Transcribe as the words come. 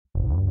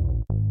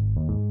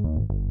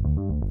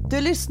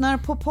Du lyssnar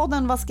på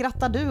podden Vad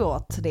skrattar du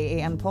åt?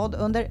 Det är en podd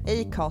under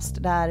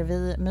Acast där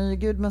vi, My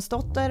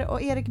Gudmundsdotter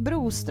och Erik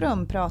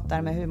Broström,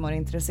 pratar med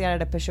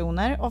humorintresserade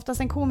personer,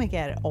 oftast en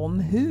komiker, om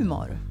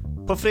humor.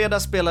 På fredag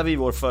spelar vi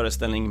vår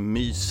föreställning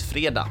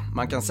Mysfredag.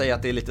 Man kan säga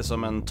att det är lite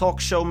som en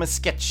talkshow med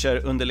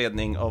sketcher under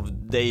ledning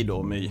av dig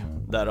då, My.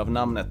 Därav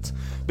namnet.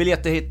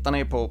 Biljetter hittar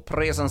ni på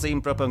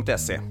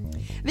presensimpro.se.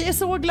 Vi är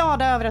så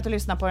glada över att du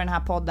lyssnar på den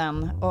här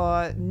podden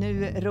och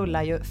nu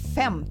rullar ju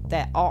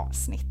 5:e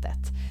avsnittet.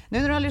 Nu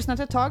när du har lyssnat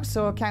ett tag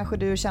så kanske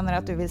du känner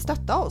att du vill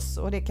stötta oss,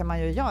 och det kan man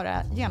ju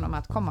göra genom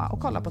att komma och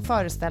kolla på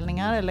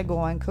föreställningar eller gå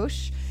en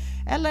kurs.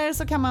 Eller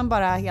så kan man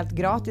bara helt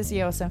gratis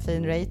ge oss en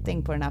fin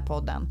rating på den här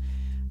podden.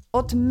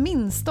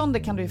 Åtminstone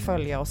kan du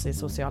följa oss i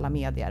sociala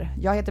medier.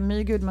 Jag heter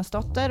My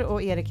Gudmundsdotter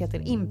och Erik heter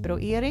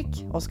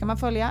Impro-Erik. Oss kan man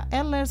följa,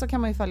 eller så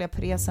kan man ju följa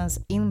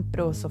Presens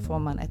Impro, så får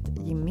man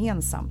ett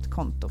gemensamt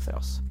konto för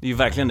oss. Det är ju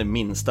verkligen det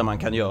minsta man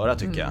kan göra,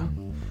 tycker jag.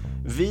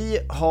 Vi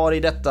har i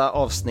detta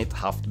avsnitt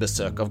haft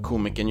besök av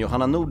komikern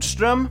Johanna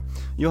Nordström.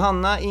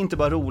 Johanna är inte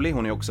bara rolig,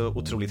 hon är också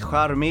otroligt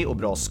charmig och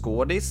bra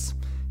skådis.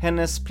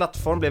 Hennes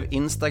plattform blev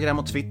Instagram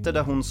och Twitter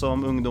där hon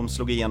som ungdom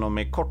slog igenom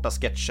med korta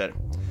sketcher.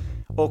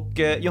 Och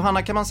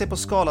Johanna kan man se på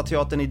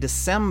Scalateatern i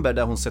december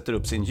där hon sätter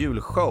upp sin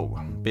julshow.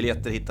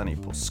 Biljetter hittar ni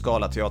på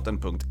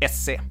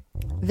scalateatern.se.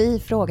 Vi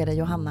frågade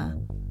Johanna,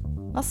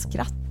 vad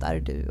skrattar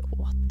du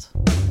åt?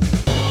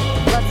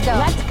 Let's go.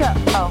 Let's go.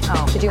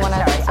 Oh. Did you want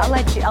to? I'll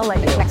let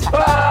you next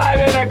time.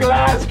 I'm in a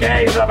glass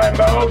case of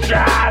emotion.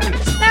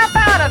 Snap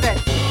out of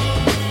it.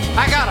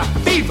 I got a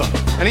fever,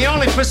 and the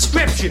only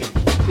prescription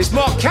is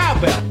more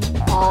cowbell.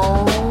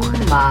 Oh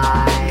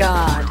my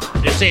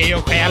God. Du ser ju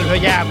själv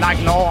hur jävla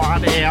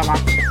glad det är, va?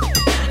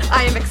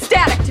 I am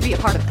ecstatic to be a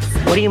part of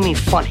this. What do you mean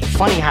funny?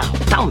 Funny how?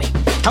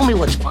 Tell me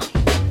what's funny.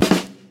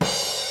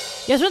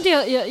 Jag tror inte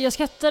jag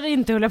skrattar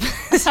inte, håller jag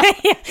på att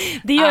säga.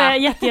 Det gör jag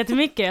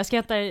jättemycket. Jag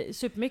skrattar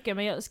supermycket,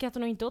 men jag skrattar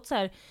nog inte åt så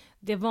här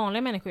det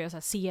vanliga människor gör, så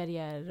här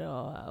serier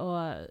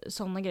och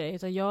sådana grejer,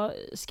 utan jag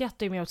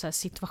skrattar ju mer åt så här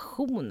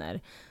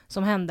situationer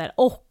som händer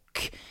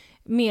och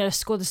mer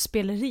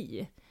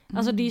skådespeleri.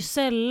 Alltså det är ju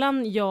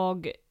sällan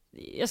jag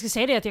ska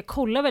säga det, att jag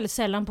kollar väldigt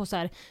sällan på så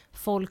här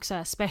folk så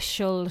här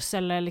specials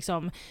eller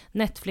liksom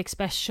Netflix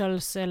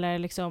specials eller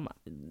liksom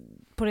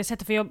på det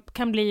sättet, för jag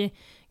kan bli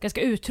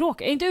ganska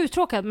uttråkad. Inte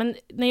uttråkad, men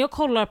när jag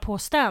kollar på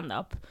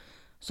stand-up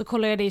så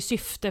kollar jag det i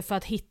syfte för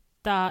att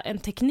hitta en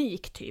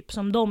teknik typ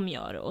som de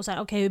gör och så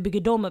här, okej, hur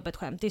bygger de upp ett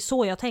skämt? Det är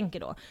så jag tänker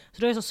då.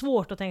 Så då är det så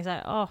svårt att tänka så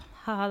här,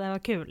 haha, det var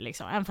kul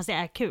liksom, även fast det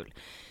är kul.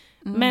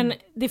 Men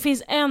det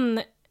finns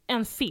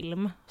en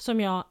film som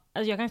jag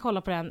kan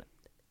kolla på den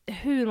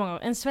hur många,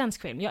 en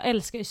svensk film. Jag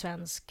älskar ju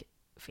svensk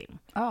film.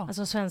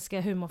 Alltså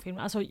svenska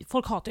humorfilmer. Alltså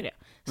folk hatar det.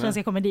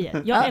 Svenska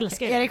komedier. Jag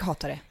älskar det. Erik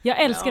hatar det.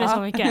 Jag älskar det så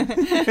mycket.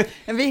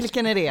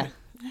 Vilken är det?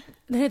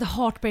 Den heter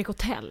Heartbreak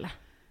Hotel.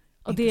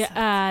 Och det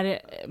är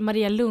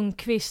Maria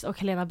Lundqvist och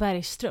Helena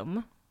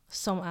Bergström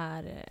som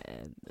är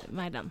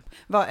med i den.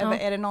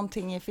 Är det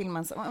någonting i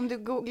filmen som, om du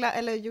googlar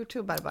eller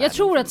youtubar bara? Jag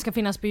tror att det ska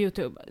finnas på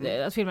YouTube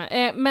att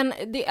filma. Men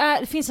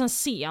det finns en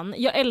scen.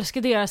 Jag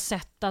älskar deras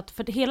sätt att,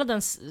 för hela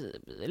den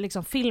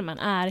liksom filmen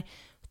är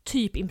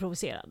typ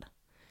improviserad.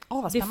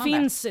 Det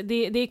finns,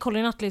 det är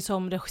Colin Nutley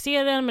som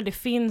regisserar, men det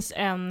finns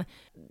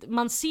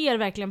man ser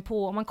verkligen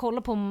på, om man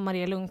kollar på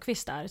Maria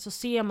Lundqvist där, så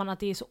ser man att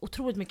det är så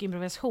otroligt mycket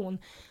improvisation,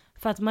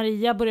 för att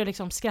Maria börjar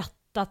liksom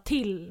skratta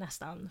till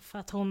nästan, för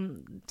att hon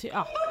 45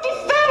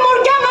 år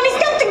gammal, ni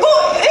ska inte gå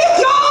ut!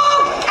 Jag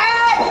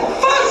är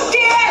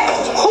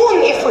 40! Hon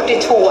är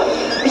 42.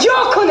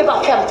 Jag kunde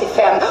vara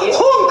 55.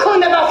 Hon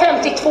kunde vara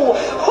 52.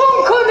 Hon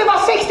kunde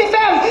vara 65.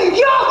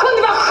 Jag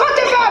kunde vara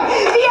 75.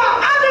 Vi har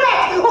all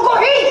rätt att gå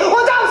hit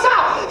och dansa.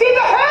 Vi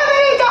behöver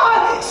inte ha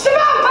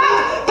svampat,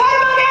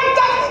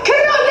 permanentat,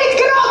 krulligt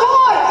grått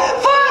hår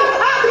för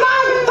att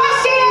man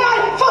passerar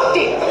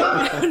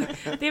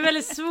 40. Det är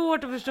väldigt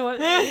svårt att förstå.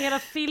 Hela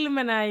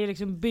filmen är ju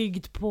liksom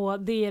byggd på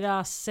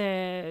deras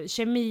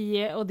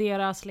kemi och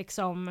deras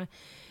liksom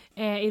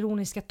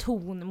ironiska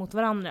ton mot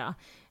varandra.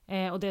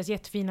 Och deras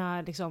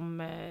jättefina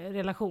liksom,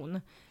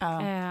 relation.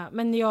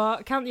 Men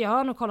jag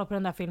har nog kollat på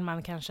den där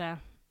filmen kanske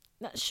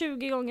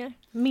 20 gånger,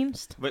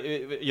 minst.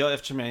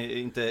 Eftersom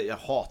jag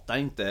hatar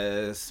inte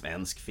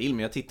svensk film.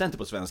 Jag tittar inte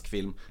på svensk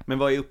film. Men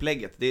vad är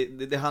upplägget?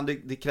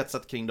 Det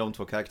kretsat kring de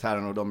två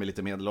karaktärerna, och de är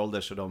lite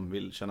medelålders så de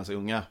vill känna sig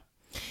unga.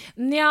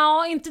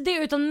 Ja, inte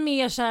det, utan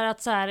mer så här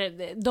att så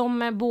här,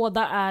 de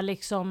båda är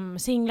liksom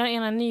singlar,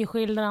 ena är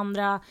nyskild, den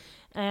andra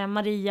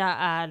Maria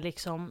är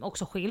liksom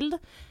också skild.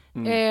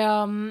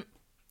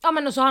 Ja,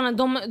 men och så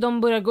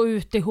de börjar gå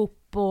ut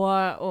ihop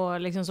och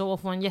liksom så,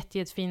 och få en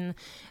jättefin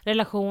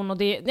relation, och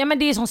det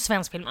är som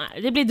svensk film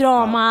är. Det blir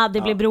drama,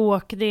 det blir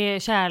bråk, det är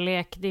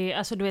kärlek, det är,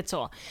 alltså du vet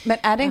så. Men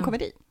är det en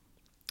komedi?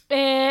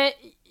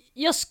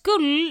 Jag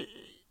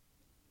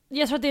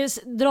tror att det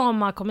är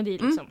dramakomedi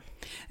liksom.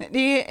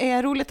 Det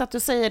är roligt att du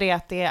säger det,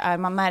 att det är,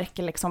 man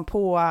märker liksom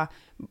på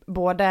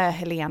både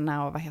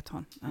Helena och vad heter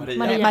hon?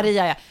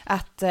 Maria ja,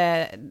 att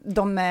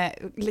de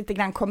lite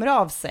grann kommer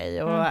av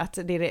sig, och att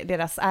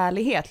deras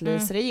ärlighet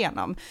lyser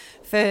igenom.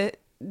 För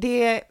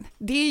det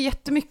är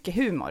jättemycket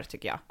humor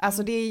tycker jag.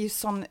 Alltså det är ju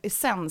sån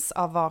essens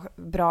av vad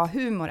bra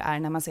humor är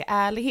när man ser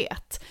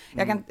ärlighet.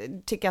 Jag kan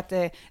tycka att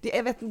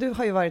jag vet, du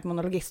har ju varit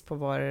monologist på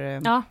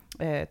vår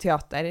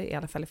teater, i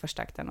alla fall i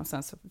första akten, och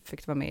sen så fick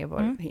du vara med i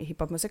vår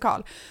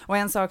hiphopmusikal. Och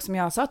en sak som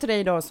jag sa till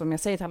dig då, som jag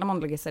säger till alla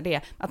monologister, det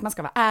är att man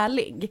ska vara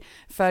ärlig.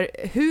 För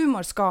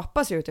humor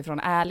skapas ju utifrån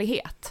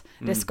ärlighet.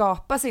 Det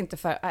skapas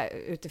inte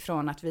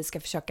utifrån att vi ska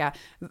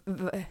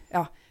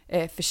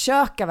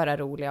försöka vara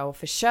roliga och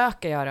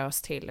försöka göra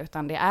oss till,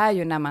 utan det är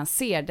ju när man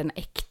ser den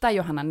äkta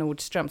Johanna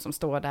Nordström som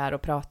står där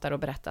och pratar och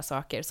berättar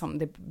saker som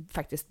det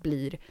faktiskt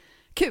blir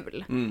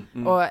kul.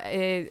 Och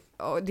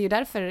det är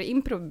därför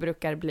improv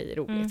brukar bli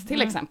roligt,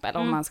 till exempel,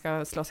 om man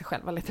ska slå sig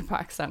själva lite på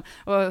axeln.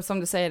 Och som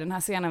du säger, den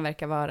här scenen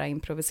verkar vara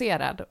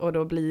improviserad, och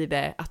då blir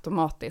det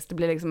automatiskt, det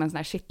blir liksom en sån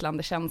här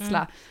kittlande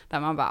känsla där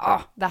man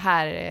bara, det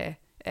här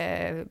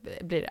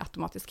blir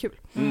automatiskt kul.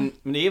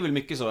 Men det är väl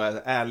mycket så,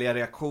 ärliga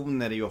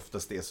reaktioner är ju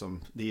oftast det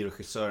är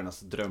regissörernas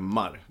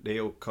drömmar. Det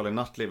är, och Colin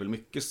Nutley är väl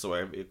mycket så.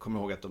 Jag kommer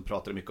ihåg att de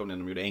pratade mycket om det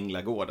när de gjorde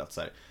Änglagård, att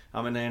så här,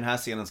 ja men i den här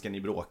scenen ska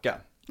ni bråka.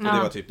 Och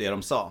det var typ det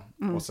de sa.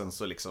 Och sen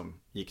så liksom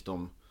gick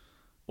de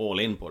all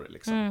in på det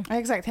liksom. Ja,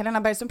 exakt.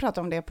 Helena Bergström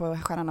pratade om det på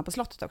Stjärnorna på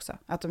slottet också.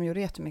 Att de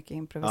gjorde jättemycket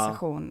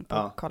improvisation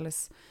på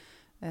Collis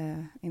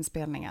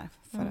inspelningar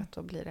för att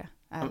då blir det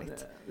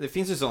ärligt. Det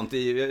finns ju sånt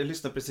jag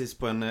lyssnar precis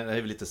på det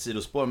är lite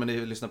sidospår, men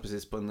jag lyssnar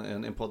precis på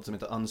en podd som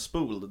heter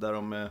Unspooled, där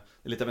de är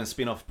lite av en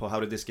spin-off på How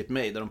Did This Get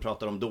Made, där de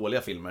pratar om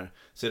dåliga filmer.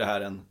 Så är det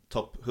här en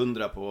topp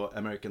 100 på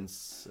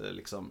Americans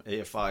liksom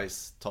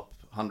AFI's topp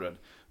 100.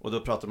 Och då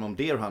pratar de om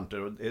Deer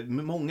Hunter, och det är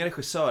många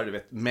regissörer, du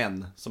vet,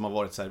 män som har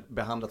varit så här,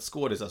 behandlat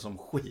skådisar som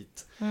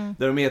skit.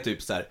 Där de är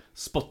typ så här,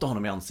 spotta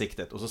honom i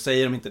ansiktet, och så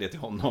säger de inte det till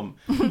honom.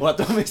 Och att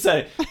de är så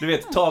här, du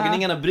vet,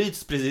 tagningarna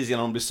bryts precis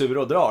innan de blir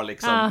sura och drar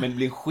liksom. Men det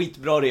blir en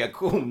skitbra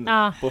reaktion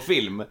på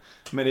film.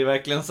 Men det är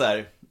verkligen så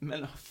här,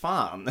 men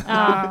fan.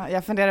 Ja,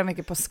 jag funderar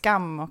mycket på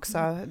Skam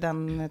också,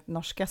 den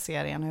norska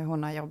serien, hur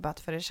hon har jobbat,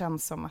 för det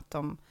känns som att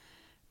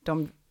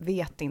de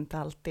vet inte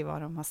alltid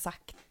vad de har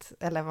sagt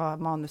eller vad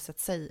manuset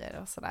säger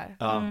och sådär.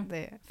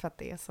 För att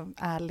det är så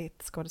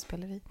ärligt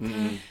skådespeleri.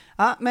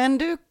 Ja,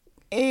 men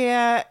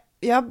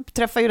jag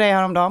träffade ju dig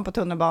häromdagen på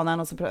tunnelbanan,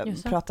 och så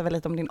pratade vi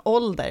lite om din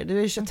ålder.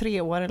 Du är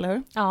 23 år, eller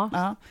hur?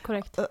 Ja,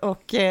 korrekt.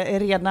 Och är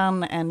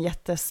redan en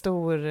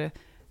jättestor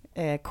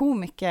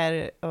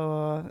komiker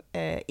och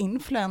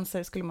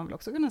influencer, skulle man väl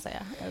också kunna säga.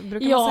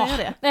 Brukar man säga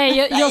det? Nej,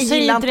 jag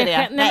säger inte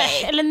det.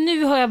 Nej. Eller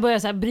nu har jag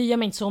börjat så här, bry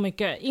mig inte så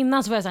mycket.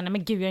 Innan så var jag så här, nej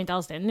men gud, jag är inte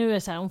alls det. Nu är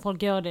det så här, om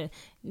folk gör det,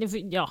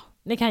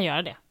 det kan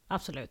göra det.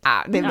 Absolut.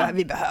 Vi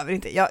behöver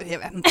inte. Jag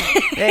vet inte.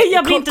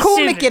 Jag blir inte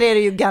komiker sur. är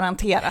det ju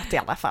garanterat i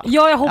alla fall.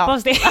 Ja, jag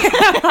hoppas det.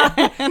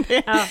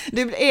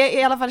 Du är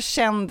i alla fall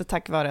känd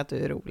tack vare att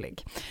du är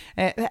rolig.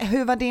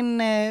 Hur var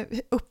din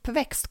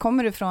uppväxt?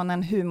 Kommer du från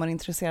en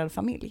humorintresserad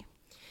familj?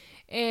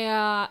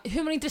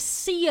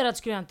 Humorintresserad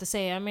skulle jag inte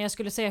säga, men jag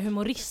skulle säga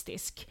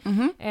humoristisk.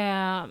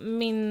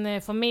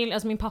 Min familj,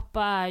 alltså min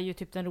pappa är ju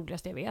typ den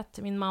roligaste jag vet.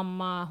 Min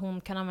mamma,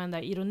 hon kan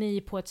använda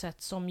ironi på ett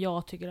sätt som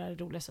jag tycker är det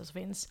roligaste som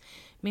finns.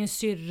 Min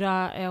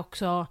syrra är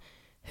också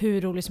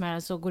hur rolig som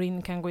helst och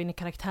kan gå in i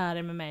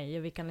karaktärer med mig,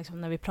 och vi kan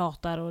liksom, när vi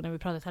pratar och när vi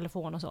pratar i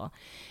telefon och så.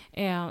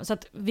 Så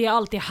att vi har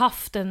alltid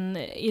haft en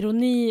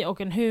ironi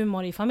och en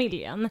humor i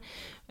familjen,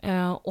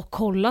 och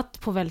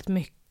kollat på väldigt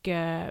mycket.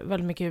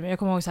 Jag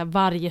kommer ihåg så här,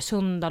 varje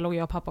söndag låg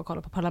jag och pappa och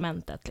kollade på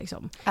Parlamentet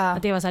liksom.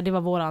 Att det var så här, det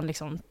var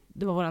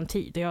våran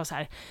tid, och jag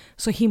var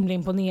så himla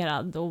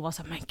imponerad och var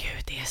så här, men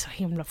gud, det är så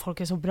himla, folk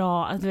är så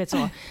bra, du vet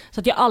så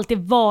att jag alltid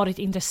varit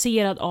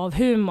intresserad av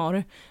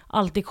humor,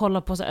 alltid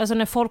kollat på så, alltså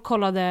när folk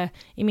kollade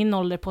i min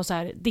ålder på så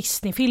här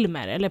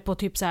Disney-filmer eller på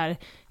typ så här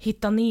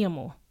Hitta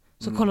Nemo,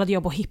 så kollade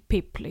jag på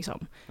Hipp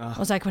liksom.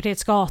 Och så här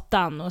Kvarterets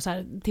Gatan och så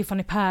här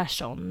Tiffany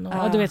Persson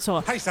och du vet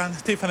så. Hejsan,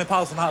 Tiffany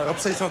Persson här. Jag har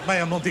precis varit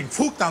med om någonting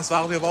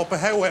fruktansvärt. Jag var på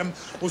H&M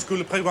och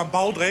skulle prova en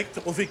baddräkt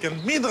och fick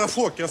en mindre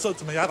chock. Jag såg ut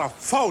som en jävla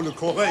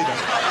falukorv i den.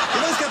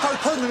 Och nu ska jag ta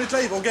ett tur med mitt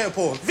liv och gå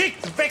på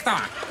Viktväktarna.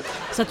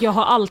 Så att jag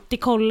har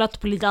alltid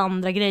kollat på lite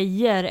andra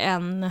grejer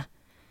än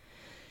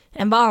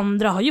vad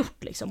andra har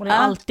gjort liksom. Och det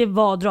har alltid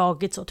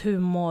dragits åt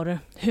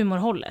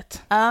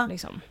humorhållet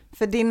liksom.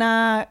 För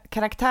dina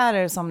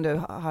karaktärer som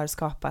du har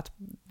skapat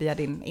via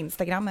din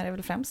Instagram är det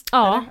väl främst?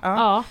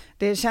 Ja.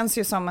 Det känns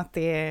ju som att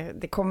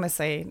det kommer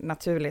sig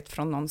naturligt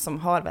från någon som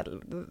har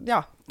väl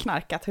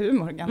knarkat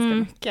humor ganska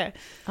mycket.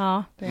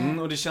 Ja.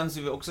 Och det känns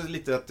ju också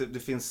lite att det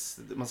finns,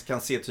 man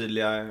kan se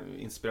tydliga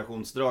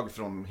inspirationsdrag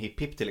från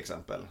Hipp till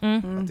exempel.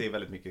 Att det är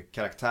väldigt mycket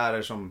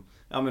karaktärer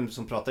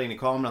som pratar in i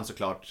kameran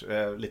såklart,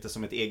 lite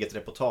som ett eget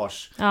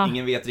reportage.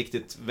 Ingen vet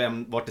riktigt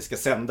vart det ska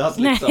sändas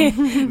liksom.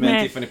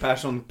 Men Tiffany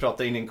Persson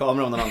pratar in i en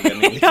kamera av någon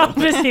anledning liksom. Ja,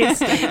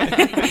 precis.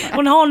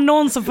 Hon har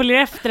någon som följer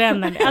efter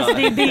henne. Alltså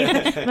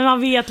men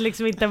man vet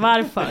liksom inte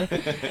varför.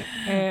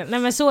 Nej,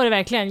 men så är det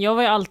verkligen.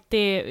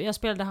 Jag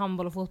spelade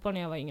handboll och fotboll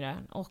när jag var yngre,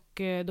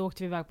 och då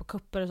åkte vi iväg på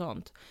kupper och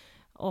sånt.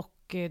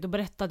 Och då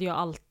berättade jag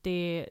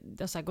alltid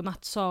dessa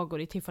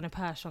godnattsagor i Tiffany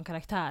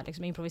Persson-karaktär,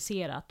 liksom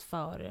improviserat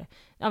för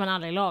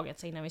alla i laget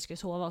så innan vi skulle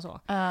sova och så.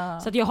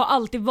 Så att jag har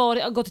alltid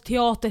gått i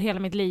teater hela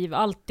mitt liv,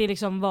 alltid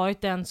liksom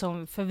varit den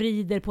som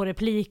förvrider på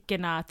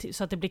replikerna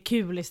så att det blir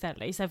kul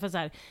istället för så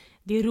här,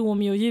 det är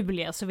Romeo och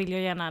Julia, så vill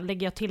jag gärna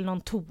lägga till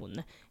någon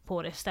ton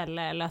på det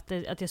istället, eller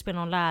att jag spelar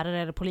någon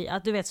lärare eller polis,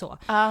 att du vet så.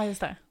 Ja,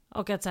 just det.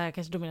 Och att så här,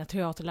 kanske då mina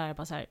teaterlärare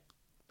bara så här,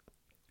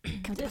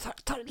 kan vi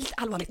ta det lite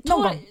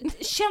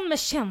allvarligt? Känn med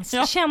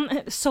känsla,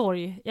 känn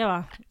sorg. Jag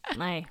bara,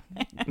 nej.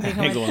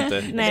 Det går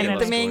inte. Nej, det är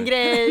inte min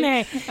grej.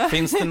 Nej.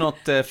 Finns det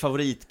något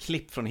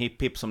favoritklipp från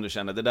Hipp som du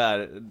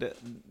känner,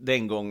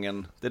 den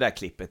gången, det där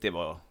klippet, det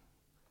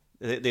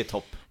är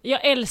topp?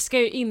 Jag älskar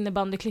ju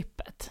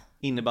innebandyklippet.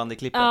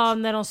 Innebandyklippet? Ja,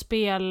 när de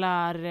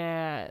spelar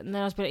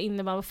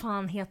innebandy, vad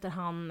fan heter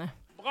han?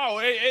 Bra,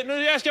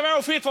 nu jag ska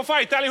vara fit för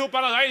fight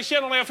allihopa nu.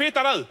 Känner ni jag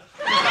fittar nu?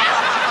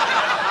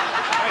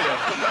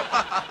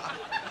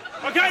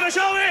 Okej, då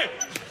kör vi!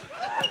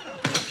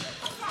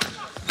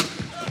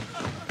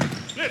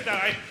 Sluta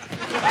dig!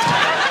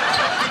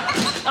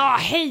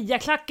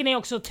 Hejaklacken är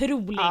också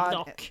otrolig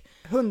dock.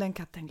 Hunden,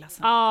 katten,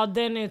 glassen. Ja,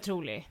 den är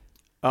otrolig.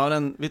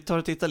 Ja, vi tar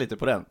och tittar lite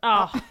på den.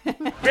 Ja.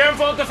 Vem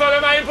får inte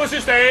följa med in på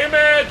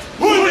systemet?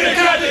 Hunden,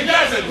 katten,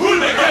 glassen!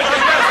 Hunden,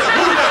 katten, glassen!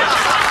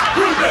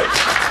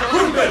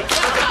 Hunden!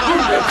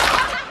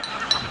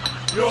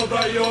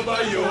 Jobba,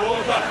 jobba,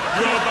 jobba!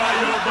 Jobba,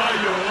 jobba,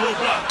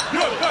 jobba!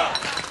 Jobba!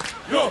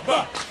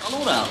 Jobba!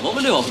 Hallå där, vad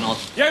vill du ha för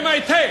något? Ge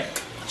mig te!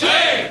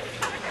 Te!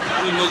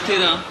 Vill mugg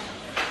till den?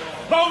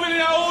 Vad vill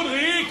ni ha att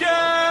dricka?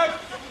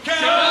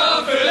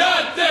 Kaffe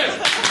latte!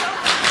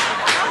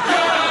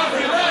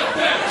 Kaffe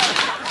latte!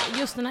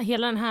 Just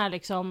hela den här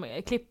liksom,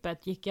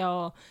 klippet gick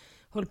jag och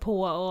höll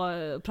på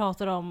och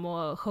pratade om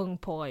och sjöng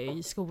på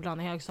i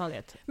skolan i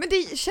högstadiet. Men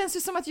det känns ju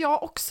som att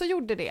jag också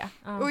gjorde det.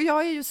 Och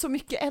jag är ju så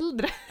mycket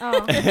äldre.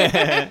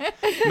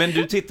 Men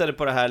du tittade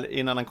på det här i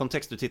en annan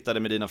kontext, du tittade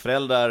med dina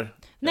föräldrar.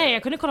 Nej,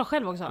 jag kunde kolla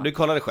själv också. Du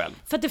kollade själv?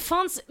 För att det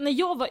fanns, när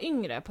jag var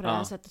yngre på det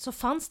här sättet, så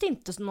fanns det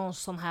inte någon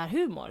sån här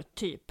humor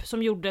typ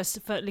som gjordes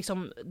för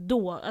liksom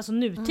då, alltså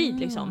nutid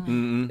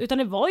liksom. Utan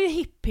det var ju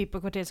hipp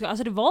och kvartersskolan,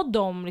 alltså det var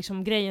de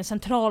liksom grejen,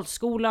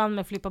 centralskolan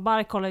med Flippa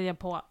Bark kollade jag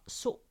på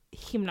så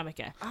himla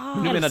mycket.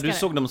 Men du menar, du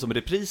såg dem som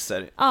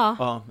repriser?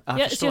 Ja.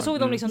 Jag såg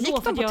dem liksom då.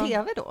 Gick de på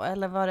tv då?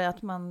 Eller var det att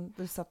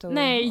du satt och...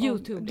 Nej,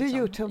 YouTube. Du liksom.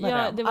 YouTubade?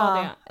 Ja, det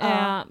var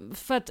det.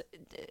 För att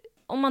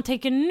om man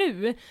tänker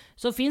nu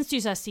så finns det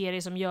ju så här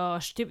serier som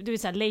görs, typ, du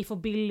vet så här Leif och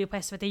Billy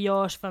på SVT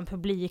görs för en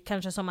publik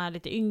kanske som är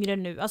lite yngre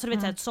nu. Alltså du vet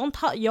så här, sånt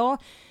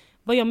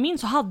vad jag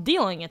minns så hade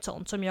jag inget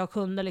sånt som jag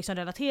kunde liksom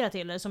relatera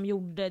till, eller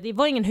som det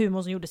var ingen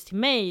humor som gjordes till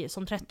mig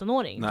som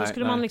 13-åring. Då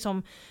skulle man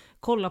liksom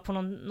kolla på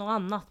något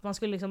annat. Man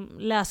skulle liksom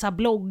läsa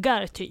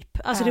bloggar typ.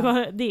 Alltså det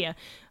var det.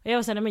 Och jag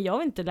var såhär, men jag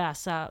vill inte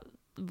läsa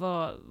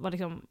vad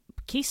liksom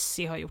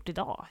Kissy har gjort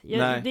idag.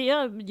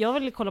 Jag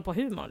vill kolla på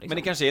humor liksom. Men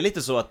det kanske är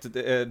lite så att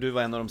du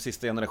var en av de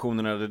sista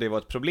generationerna där det var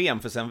ett problem,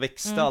 för sen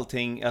växte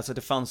allting, alltså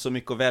det fanns så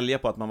mycket att välja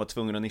på att man var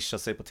tvungen att nischa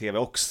sig på tv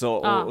också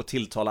och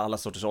tilltala alla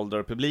sorters åldrar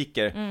och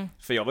publiker.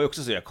 För jag var ju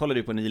också så, jag kollade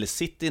ju på Nile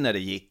City när det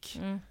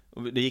gick.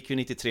 Och det gick ju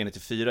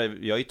 93-94,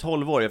 jag är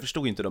 12 år, jag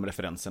förstod inte de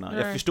referenserna.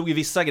 Jag förstod ju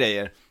vissa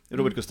grejer,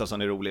 Robert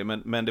Gustafsson är rolig,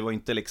 men det var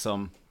inte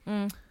liksom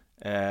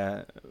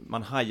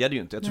man hajade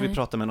ju inte. Jag tror vi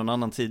pratade med någon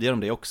annan tidigare om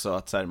det också,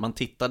 att så här, man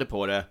tittade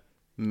på det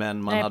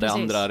men man hade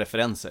andra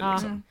referenser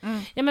liksom.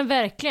 Ja men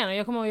verkligen,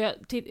 jag kommer ihåg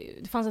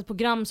det fanns ett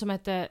program som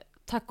hette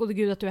Tack gode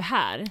Gud att du är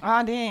här.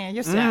 Ja, det är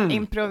just det.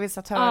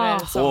 Improvisatörer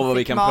som vad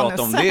vi kan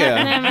prata om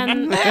det. Nej,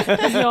 men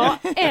jag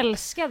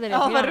älskade det.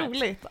 Ja, vad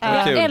roligt.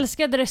 Jag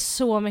älskade det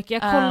så mycket.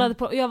 Jag kollade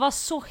på, jag var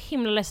så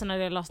himla ledsen när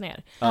det lades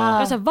ner.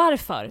 Jag sa,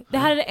 varför? Det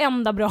här är det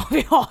enda bra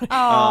vi har.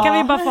 Kan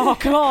vi bara få ha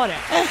kvar det?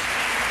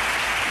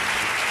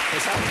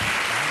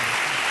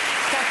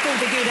 Tack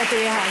gode Gud att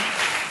du är här.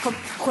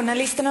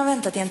 Journalisterna har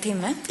väntat i en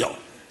timme. Ja.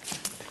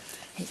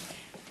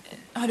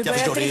 Har du Jag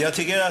förstår det. Jag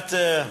tycker att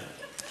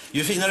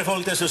ju finare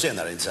folk desto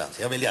senare, inte sant?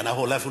 Jag vill gärna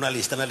hålla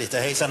journalisterna lite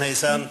hejsan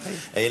hejsan.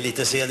 Jag är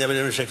lite sen, jag vill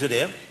ursäkta för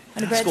det.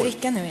 Har du börjat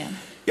dricka nu igen?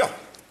 Ja.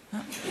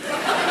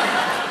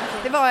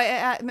 Det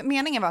var,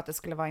 meningen var att det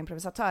skulle vara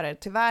improvisatörer.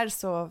 Tyvärr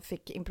så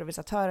fick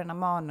improvisatörerna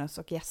manus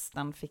och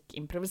gästen fick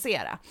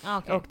improvisera.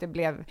 Och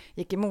det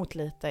gick emot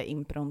lite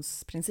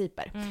improns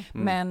principer.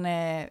 Men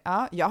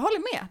ja, jag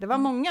håller med. Det var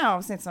många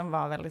avsnitt som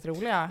var väldigt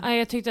roliga. Ja,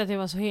 jag tyckte att det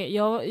var så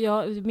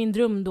min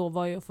dröm då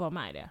var ju att få vara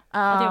med i det.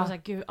 Att jag var så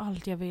här, gud,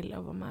 allt jag vill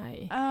att vara med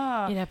i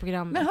det här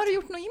programmet. Men har du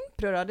gjort något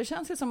impro då? Det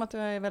känns ju som att du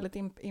är väldigt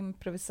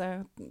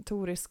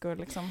improvisatorisk och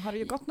liksom, har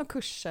du gått några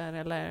kurser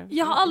eller?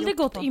 Jag har aldrig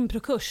gått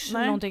improkurs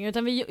någonting,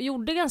 utan vi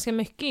gjorde ganska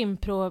mycket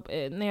impro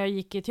när jag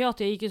gick i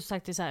teater. Jag gick ju så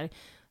sagt till så här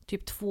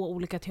typ 2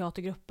 olika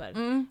teatergrupper.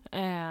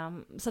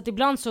 Så att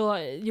ibland så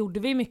gjorde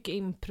vi mycket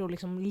impro,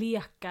 liksom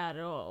lekar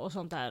och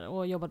sånt där,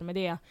 och jobbade med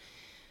det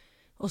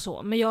och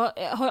så. Men jag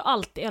har ju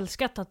alltid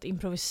älskat att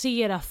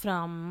improvisera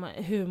fram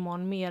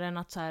humorn mer än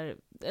att så här,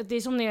 det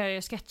är som när jag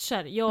gör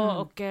sketcher.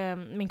 Jag och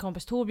min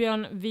kompis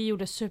Torbjörn, vi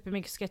gjorde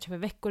supermycket sketcher för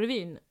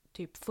Veckorevyn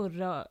typ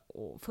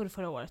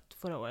förra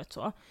året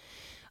så.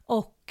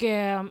 Och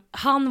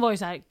han var ju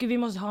så här: gud, vi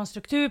måste ha en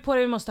struktur på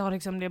det, vi måste ha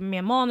liksom det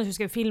med manus, hur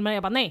ska vi filma det?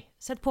 Jag bara nej,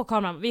 sätt på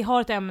kameran, vi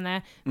har ett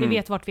ämne, vi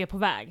vet vart vi är på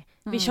väg,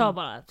 vi kör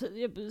bara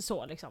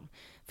så liksom.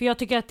 För jag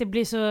tycker att det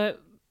blir så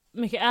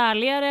mycket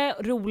ärligare,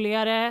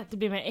 roligare, det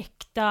blir mer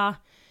äkta.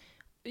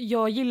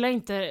 Jag gillar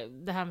inte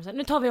det här med så här,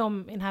 nu tar vi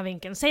om i den här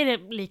vinkeln, säg det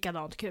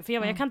likadant, för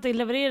jag kan inte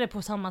leverera det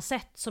på samma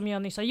sätt som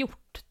jag nyss har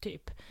gjort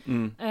typ.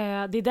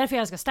 Det är därför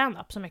jag älskar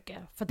stand-up så mycket,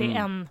 för att det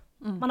är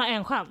man har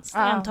en chans,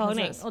 en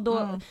tagning, precis. Och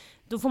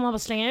då får man bara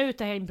slänga ut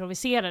det här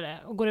improviserade,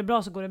 och går det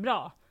bra så går det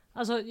bra.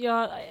 Alltså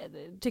jag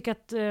tycker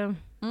att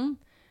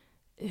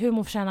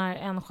humor förtjänar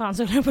en chans,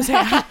 eller jag på att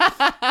säga.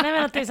 Nej,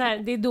 men att det är så här,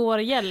 det är då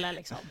det gäller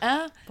liksom.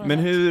 Men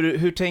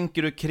hur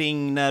tänker du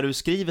kring när du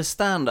skriver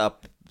stand-up,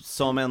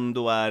 som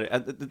ändå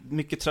är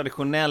mycket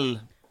traditionell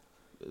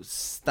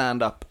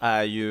stand-up,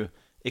 är ju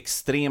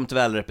extremt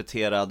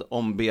välrepeterad,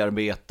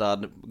 ombearbetad,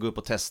 gå upp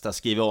och testa,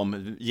 skriva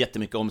om,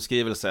 jättemycket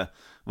omskrivelse,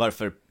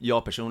 varför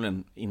jag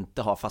personligen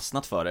inte har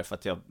fastnat för det, för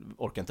att jag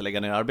orkar inte lägga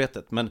ner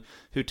arbetet. Men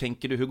hur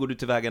tänker du, hur går du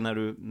tillväga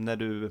när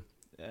du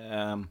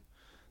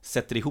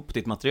sätter ihop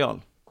ditt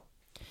material?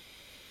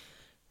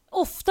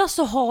 Ofta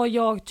så har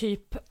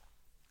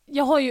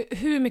jag har ju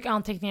hur mycket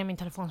anteckningar i min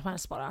telefon som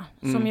helst bara.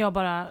 Som jag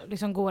bara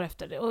liksom går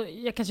efter det. Och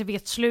jag kanske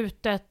vet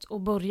slutet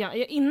och början.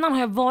 Innan har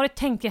jag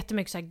tänkt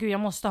jättemycket så här, gud, jag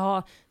måste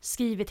ha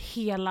skrivit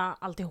hela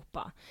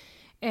alltihopa.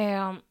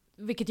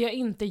 Vilket jag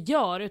inte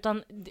gör,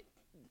 utan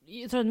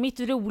jag tror att mitt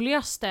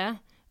roligaste,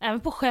 även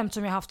på skämt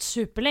som jag har haft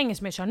superlänge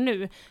som jag kör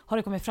nu, har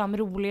det kommit fram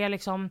roliga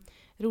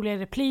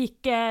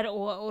repliker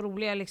och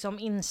roliga liksom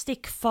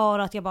instick, för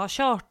att jag bara har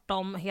kört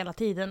dem hela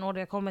tiden och det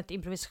har kommit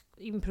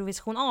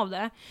improvisation av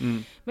det.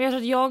 Men jag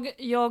tror att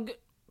jag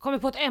kommer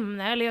på ett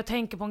ämne, eller jag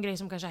tänker på en grej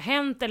som kanske har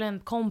hänt, eller en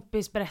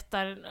kompis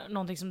berättar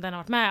någonting som den har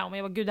varit med om.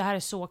 Jag bara, gud, det här är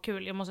så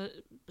kul, jag måste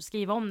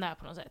skriva om det här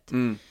på något sätt.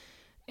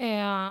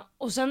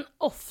 Och sen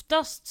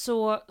oftast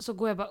så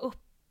går jag bara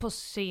upp på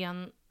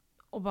scen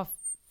och bara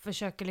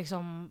försöker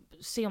liksom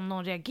se om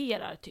någon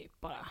reagerar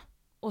typ bara.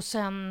 Och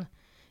sen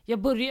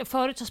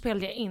förut så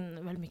spelade jag in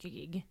väldigt mycket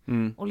gig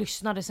och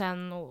lyssnade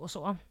sen och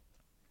så.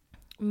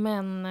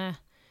 Men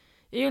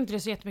jag gör inte det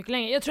så jättemycket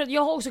längre. Jag tror att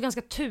jag har också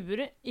ganska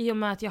tur i och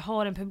med att jag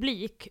har en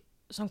publik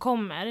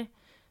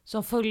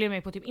som följer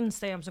mig på typ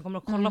Instagram, som kommer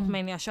att kolla på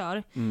mig när jag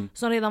kör,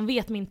 som redan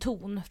vet min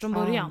ton från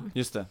början.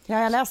 Just det. Ja,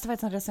 jag läste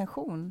faktiskt en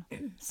recension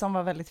som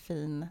var väldigt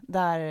fin,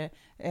 där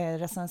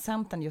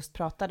recensenten just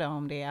pratade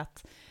om det,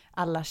 att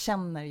alla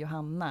känner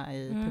Johanna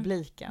i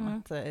publiken.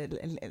 Att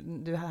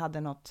du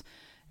hade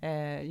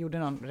gjorde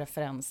någon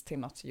referens till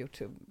något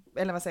YouTube,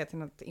 eller vad säger jag, till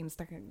något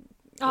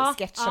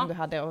Insta-sketch som du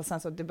hade, och sen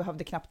så du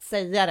behövde knappt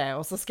säga det,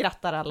 och så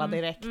skrattar alla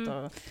direkt.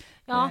 Och,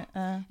 ja,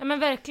 men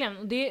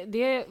verkligen.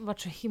 Det har varit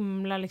så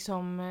himla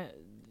liksom,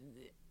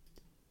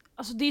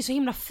 alltså det är så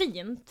himla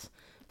fint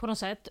på något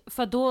sätt,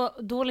 för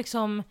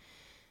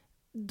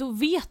då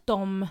vet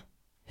de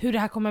hur det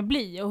här kommer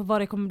bli och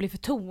vad det kommer bli för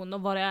ton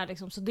och vad det är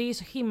liksom. Så det är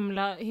så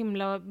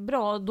himla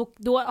bra.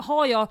 Då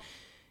har jag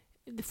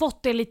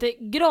fått det lite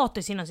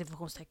gratis inom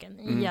situationstecken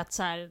i att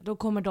så här, då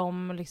kommer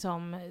de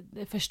liksom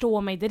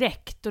förstå mig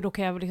direkt, och då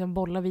kan jag liksom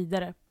bolla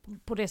vidare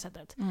på det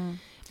sättet.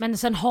 Men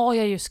sen har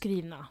jag ju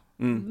skrivna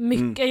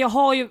mycket. Jag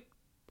har ju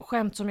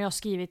skämt som jag har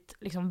skrivit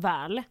liksom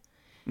väl.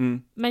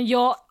 Men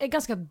jag är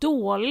ganska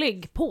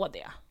dålig på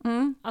det.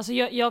 Alltså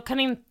jag kan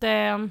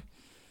inte,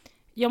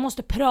 jag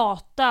måste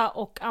prata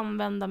och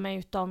använda mig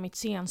utav mitt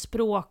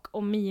scenspråk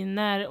och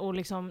miner och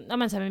liksom, ja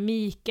men så här,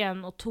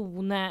 mimiken och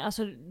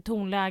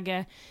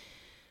tonläge,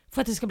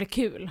 för att det ska bli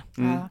kul.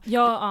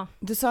 Ja.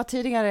 Du sa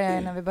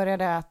tidigare när vi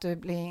började att du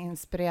blir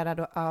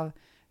inspirerad av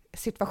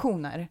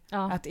situationer,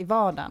 att i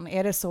vardagen.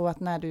 Är det så att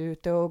när du är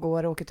ute och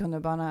går och åker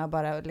tunnelbana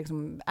bara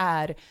liksom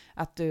är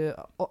att du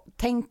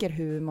tänker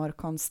humor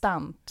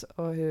konstant,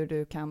 och hur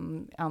du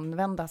kan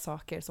använda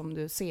saker som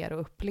du ser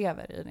och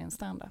upplever i din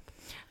stand-up?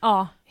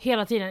 Ja,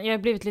 hela tiden. Jag har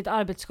blivit lite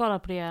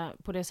arbetsskadad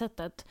på det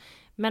sättet.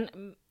 Men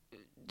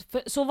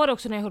så var det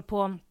också när jag höll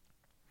på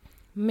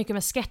mycket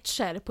med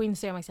sketcher på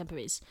Instagram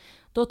exempelvis.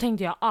 Då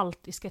tänkte jag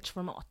allt i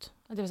sketchformat.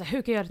 Det var så här,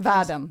 hur kan jag göra det?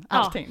 Världen,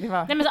 allting.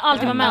 Ja. Nej, men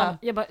allting var med.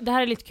 Jag bara, det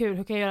här är lite kul,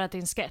 hur kan jag göra det till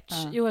en sketch?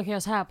 Jo, jag kan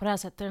göra så här på det här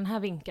sättet, den här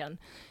vinkeln.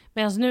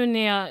 Medan nu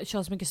när jag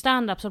kör så mycket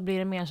stand-up så blir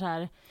det mer så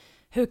här,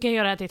 hur kan jag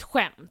göra det till ett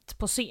skämt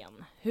på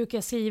scen? Hur kan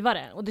jag skriva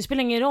det? Och det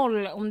spelar ingen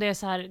roll om det är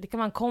så här, det kan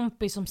vara en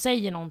kompis som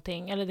säger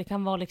någonting, eller det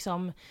kan vara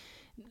liksom,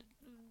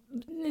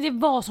 det är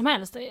vad som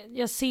helst.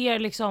 Jag ser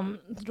liksom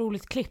ett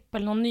roligt klipp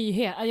eller någon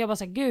nyhet. Jag bara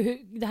säger,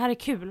 gud, det här är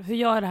kul. Hur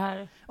gör jag det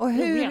här? Och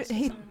hur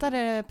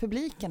hittade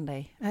publiken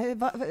dig?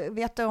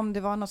 Vet du om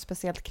det var något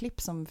speciellt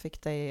klipp som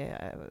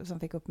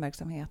fick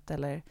uppmärksamhet?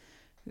 Eller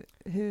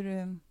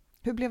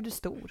hur blev du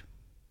stor?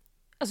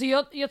 Alltså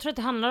jag tror att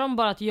det handlar om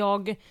bara att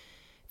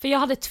för jag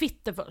hade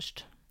Twitter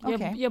först.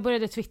 Okay. Jag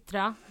började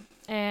twittra.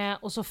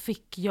 Och så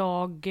fick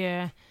jag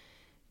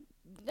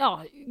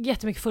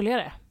jättemycket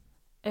följare.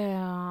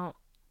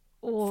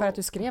 För att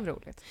du skrev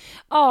roligt?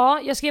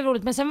 Ja, jag skrev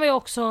roligt. Men sen var jag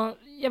också,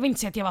 jag vill inte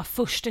säga att jag var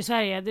först i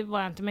Sverige, det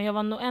var jag inte. Men jag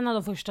var nog en av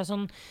de första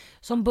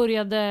som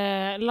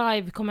började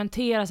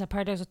live-kommentera så här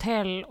Paradise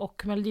Hotel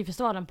och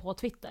Melodifestivalen på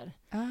Twitter.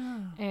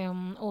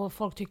 Och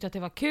folk tyckte att det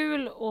var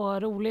kul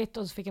och roligt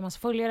och så fick jag massa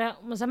följare.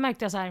 Men sen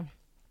märkte jag så här,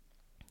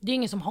 det är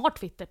ingen som har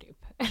Twitter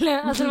typ.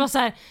 Eller, alltså det var så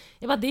här,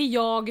 det är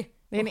jag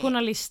och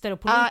journalister och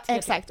politiker. Ja,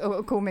 exakt.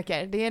 Och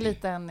komiker. Det är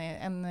lite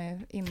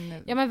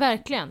ja, men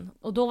verkligen.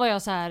 Och då var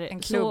jag så här... En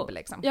klubb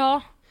liksom.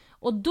 Ja.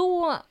 Och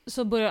då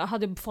så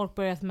hade folk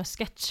börjat med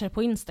sketcher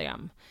på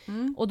Instagram.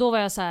 Och då var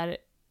jag så här,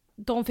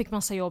 de fick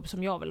massa jobb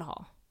som jag ville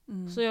ha.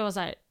 Så jag var så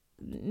här,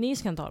 ni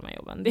ska inte ha de här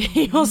jobben. Det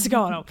är jag ska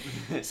ha dem.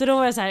 Så då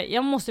var jag så här,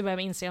 jag måste börja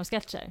med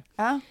Instagram-sketcher.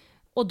 Ja.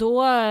 Och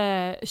då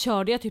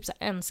körde jag typ så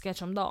en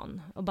sketch om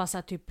dagen och bara så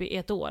här, typ i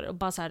ett år och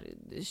bara så här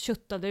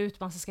köttade ut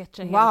massa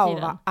sketcher hela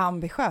tiden. Wow, vad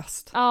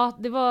ambitiöst. Ja,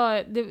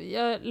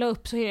 jag la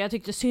upp så jag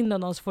tyckte synd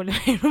om de som följde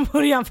mig från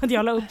början för att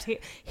jag la upp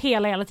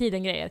hela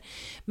tiden grejer.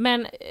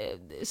 Men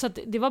så att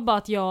det var bara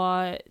att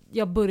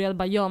jag började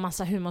bara göra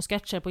massa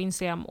humorsketcher på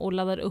Instagram och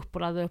laddade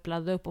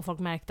upp och folk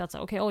märkte att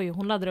oj,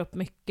 hon laddade upp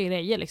mycket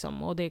grejer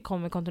liksom och det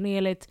kommer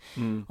kontinuerligt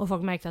och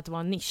folk märkte att det var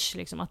en nisch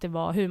liksom, att det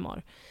var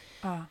humor.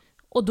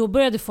 Och då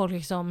började folk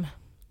liksom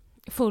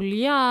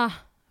följa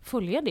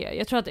det.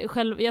 Jag tror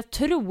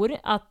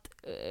att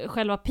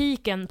själva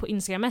piken på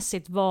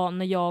Instagram-mässigt var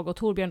när jag och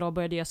Torbjörn då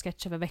började göra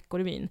sketcher för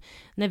Veckorevyn.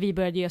 När vi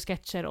började göra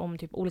sketcher om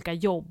typ olika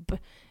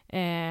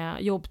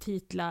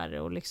jobbtitlar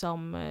och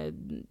liksom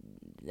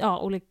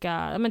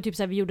olika, men typ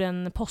så här, vi gjorde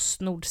en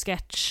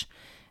Postnord-sketch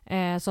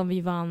som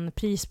vi vann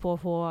pris på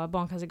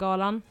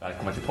Barncancergalan.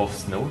 Välkommen till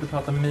Postnord, du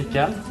pratar med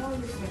Mikael.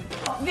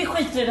 Ja, vi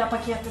skiter i det här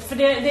paketet för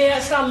det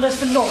är alldeles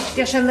för långt.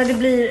 Jag känner det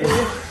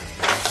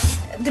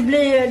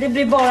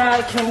blir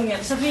bara krångel.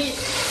 Så att vi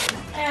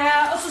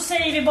och så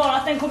säger vi bara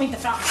att den kommer inte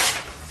fram.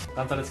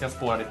 Vänta, det ska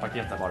spåra ditt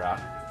paket där bara.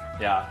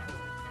 Ja.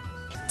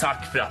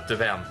 Tack för att du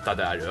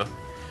väntade där du.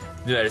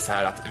 Nu är det så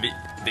här att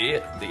det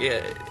är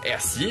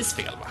SJs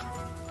fel va?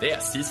 Det är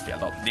SJs fel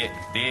då. Det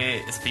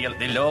är fel,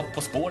 det är löp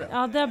på spåren.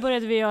 Ja, där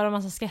började vi göra en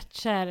massa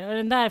sketcher. Och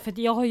den där, för att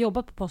jag har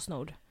jobbat på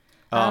Postnord.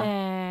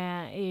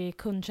 I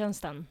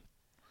kundtjänsten.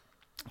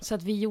 Så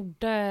att vi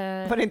gjorde...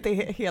 Var det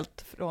inte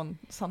helt från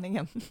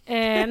sanningen?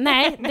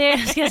 Nej, det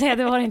ska jag säga,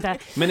 det var det inte.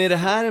 Men är det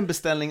här en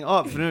beställning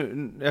av, för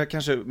nu, jag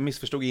kanske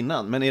missförstod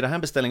innan, men är det här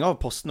en beställning av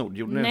Postnord?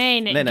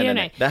 Nej.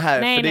 Det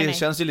här, för det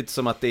känns ju lite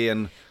som att det är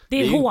en...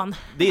 Det är hån.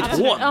 Det är ett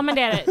hån. Ja, men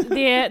det är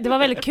det. Det var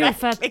väldigt kul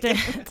för att...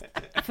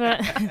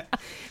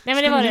 Nej,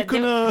 men det var det.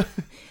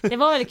 Det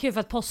var väldigt kul för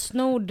att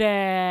Postnord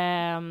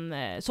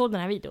såg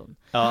den här videon.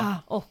 Ja.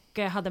 Och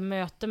hade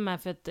möte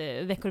med, för att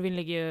Veckorevyn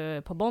ligger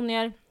ju på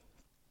Bonnier.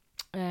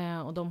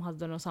 Och de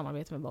hade något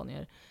samarbete med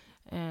Bonnier.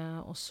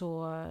 Och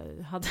så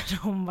hade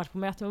de varit på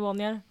möte med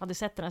Bonnier, hade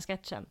sett den här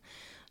sketchen.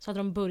 Så hade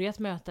de börjat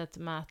mötet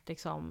med att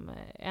liksom,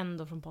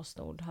 ändå från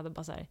Postnord hade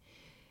bara så här,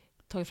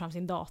 tagit fram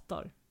sin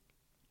dator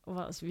och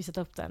visat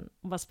upp den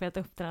och bara spelat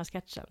upp den här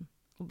sketchen.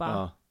 Och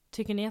bara,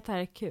 tycker ni att det här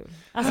är kul?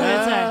 Alltså, det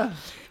är så här,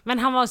 men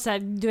han var så här,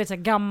 du vet, så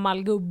här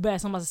gammal gubbe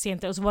som bara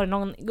sent, och så var det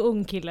någon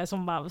ung kille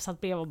som bara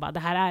satt bredvid och bara, det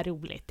här är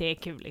roligt, det är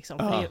kul liksom.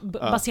 För det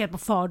är baserat på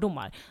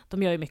fördomar.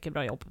 De gör ju mycket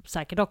bra jobb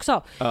säkert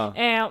också.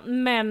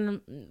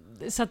 Men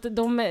så att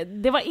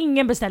det var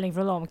ingen beställning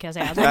från dem, kan jag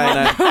säga.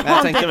 Nej,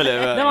 jag tänkte väl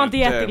det. De var inte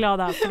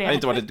jätteglada för det. Det har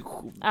inte varit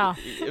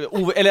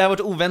eller det har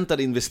varit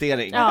oväntad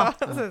investering. Ja.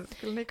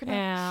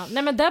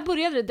 Nej, men där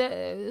började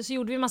det, så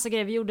gjorde vi massa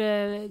grejer. Vi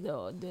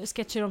gjorde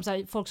sketcher om så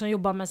här, folk som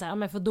jobbar med så här,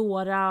 med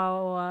Foodora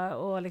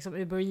och liksom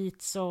Uber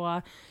Eats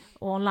och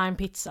online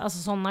pizza, alltså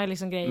sådana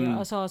liksom grejer.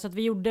 Alltså, så att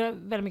vi gjorde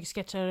väldigt mycket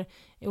sketcher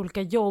i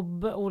olika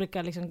jobb,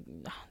 olika liksom,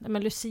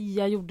 men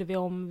Lucia gjorde vi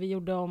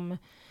gjorde om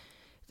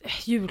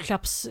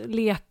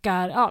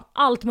julklappslekar,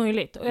 allt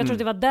möjligt. Och jag tror att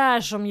det var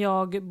där som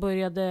jag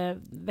började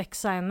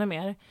växa ännu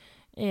mer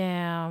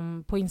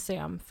på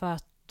Instagram, för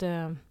att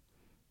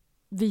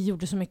vi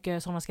gjorde så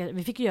mycket sådana sketcher.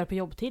 Vi fick ju göra på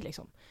jobbtid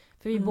liksom.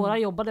 För vi båda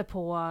jobbade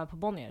på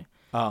Bonnier.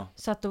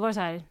 Så att då var det så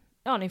här,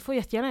 ni får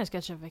jättegärna en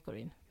sketcher för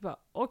Veckorevyn.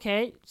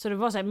 Okej. Så det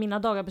var så här, mina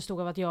dagar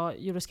bestod av att jag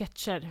gjorde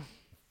sketcher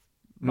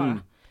bara.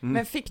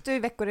 Men fick du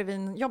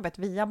Veckorevyn jobbet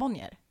via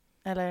Bonnier?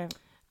 Eller?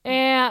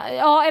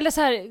 Eller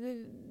så här,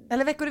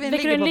 eller Veckorevyn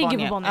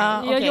ligger på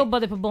Bonnier. Okay. Jag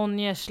jobbade på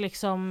Bonniers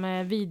liksom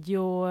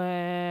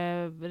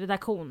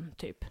videoredaktion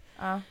typ.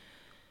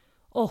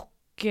 Och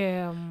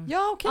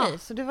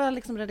så du var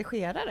liksom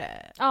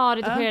redigerare? Ja,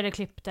 redigerade,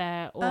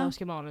 klippte och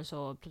skrev manus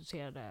och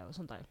producerade och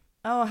sånt där.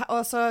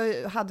 Och så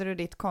hade du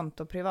ditt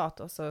konto privat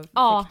och så fick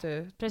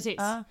du...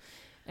 Precis.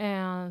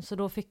 Så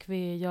då fick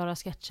vi göra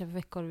sketcher för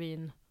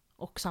Veckorevyn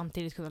och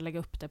samtidigt kunna lägga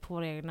upp det på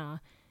våra egna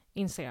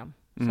Instagram.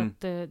 Så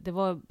att det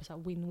var så här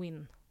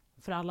win-win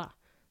för alla.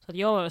 Så att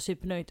jag var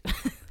supernöjd.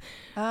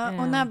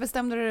 Och när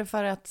bestämde du dig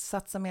för att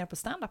satsa mer på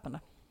stand-upen då?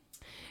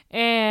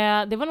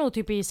 Det var nog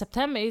typ i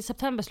september. I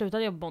september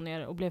slutade jag på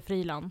Bonnier och blev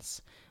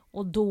frilans.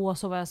 Och då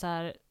så var jag så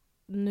här,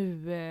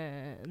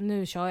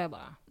 nu kör jag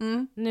bara.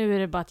 Nu är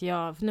det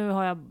bara att nu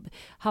har jag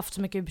haft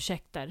så mycket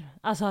ursäkter.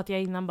 Alltså att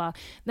jag innan bara,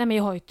 nej men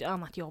jag har ju ett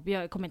annat jobb,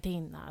 jag kommer inte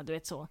hinna, du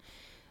vet så.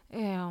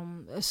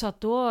 Så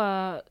att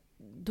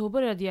då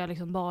började jag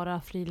liksom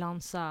bara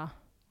frilansa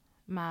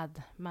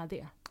med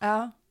det.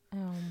 Ja.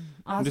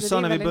 Du sa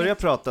när vi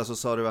började prata så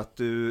sa du att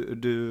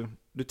du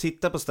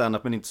tittar på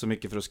stand-up men inte så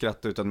mycket för att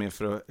skratta utan mer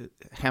för att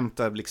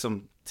hämta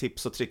liksom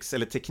tips och tricks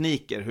eller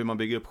tekniker, hur man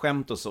bygger upp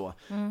skämt och så.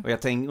 Och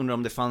jag undrar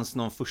om det fanns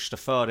någon första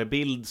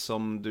förebild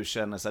som du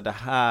känner så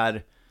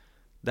här,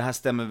 det här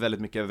stämmer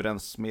väldigt mycket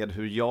överens med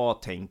hur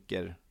jag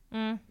tänker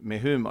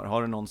med humor.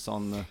 Har du någon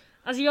sån...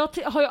 Alltså jag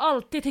har ju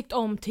alltid tyckt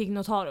om Tig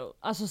Notaro.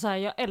 Alltså så här,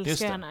 jag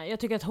älskar henne. Jag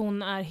tycker att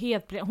hon är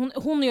helt...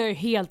 Hon gör ju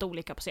helt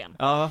olika på scen.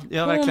 Ja,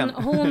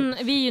 verkligen.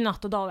 Vi är ju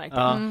natt och dag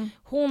verkligen.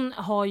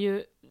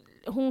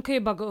 Hon kan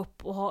ju bara gå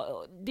upp och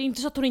ha... Det är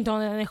inte så att hon inte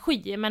har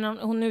energi, men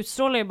hon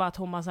utstrålar ju bara att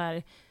hon bara så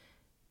här...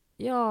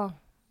 Ja...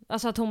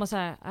 Alltså att hon bara så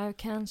här, I have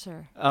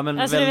cancer. Ja, men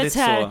alltså, väldigt så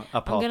här, så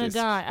apatisk. I'm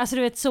gonna die. Alltså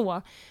du vet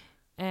så.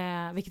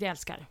 Vilket jag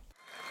älskar.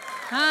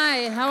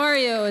 Hi, how are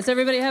you? Is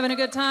everybody having a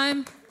good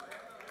time?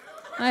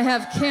 I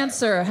have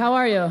cancer. How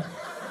are you?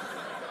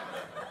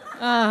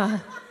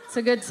 It's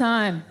a good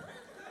time.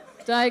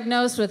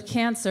 Diagnosed with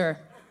cancer.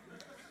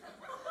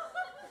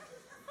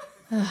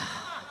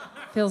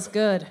 Feels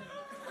good.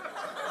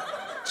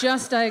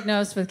 Just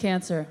diagnosed with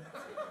cancer.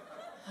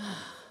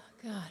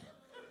 God.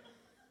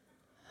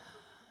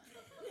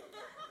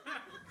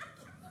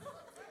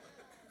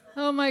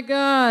 Oh my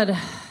God.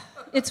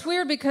 It's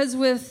weird because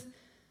with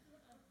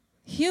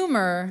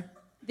humor,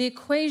 the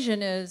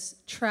equation is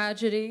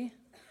tragedy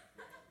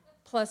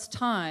plus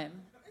time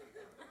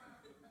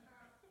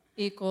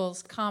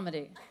equals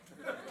comedy.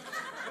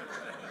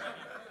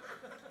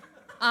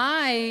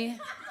 I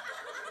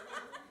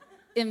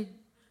am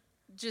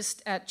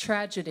just at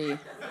tragedy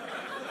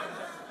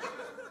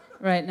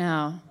right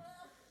now.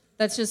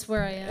 That's just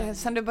where I am.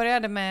 Sen du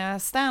började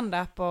med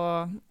stand-up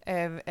och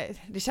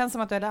det känns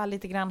som att du där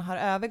lite grann har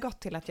övergått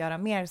till att göra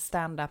mer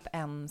stand-up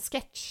än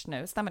sketch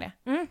nu, stämmer det?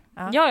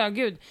 Ja,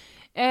 gud.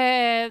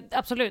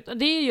 Absolut. Och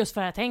det är just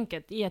för det här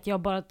tänket i att jag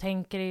bara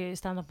tänker i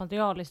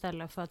stand-up-material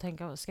istället för att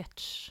tänka på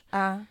sketch.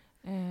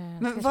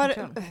 Men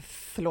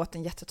förlåt,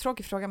 en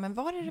jättetråkig fråga, men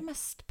var är det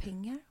mest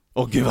pengar?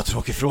 Gud vad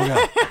tråkig fråga.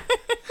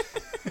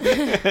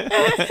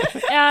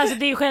 Alltså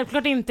det är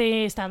självklart inte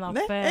i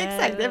stand-up. Nej,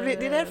 exakt.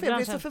 Det är därför jag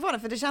blir så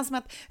förvånad, för det känns som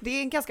att det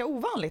är ganska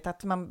ovanligt att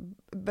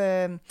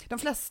de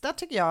flesta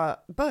tycker jag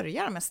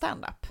börjar med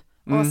stand-up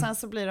och sen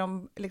så blir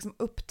de liksom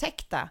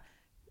upptäckta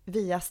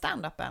via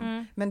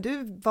stand-upen. Men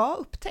du var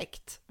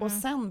upptäckt och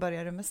sen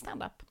började du med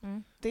stand-up.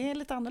 Det är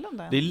lite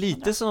annorlunda. Det är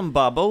lite som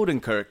Bob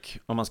Odenkirk,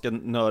 om man ska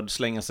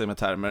nördslänga sig med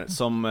termer.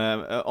 Som,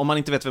 om man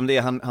inte vet vem det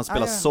är, han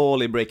spelar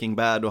Saul i Breaking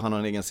Bad och han har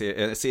en egen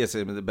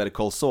serie med Better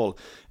Call Saul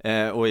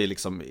och är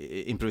liksom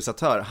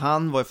improvisatör.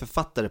 Han var ju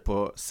författare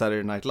på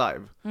Saturday Night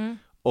Live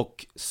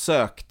och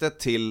sökte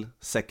till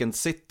Second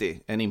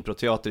City, en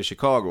improteater i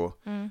Chicago,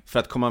 för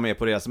att komma med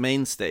på deras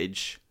main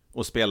stage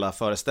och spela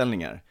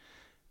föreställningar.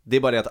 Det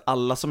är bara det att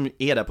alla som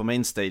är där på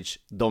main stage,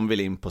 de vill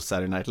in på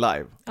Saturday Night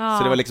Live.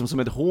 Så det var liksom som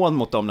ett hån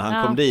mot dem när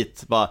han kom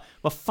dit. Bara,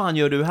 vad fan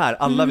gör du här?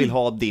 Alla vill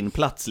ha din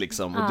plats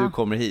liksom och du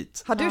kommer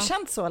hit. Har du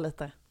känt så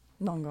lite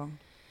någon gång?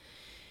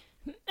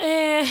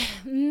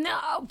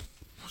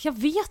 Jag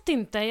vet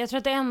inte. Jag tror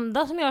att det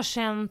enda som jag har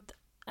känt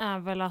är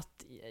väl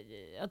att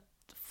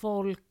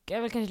folk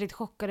är väl kanske lite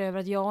chockade över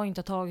att jag inte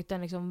har tagit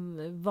den liksom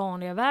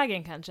vanliga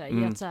vägen kanske.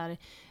 I att så här,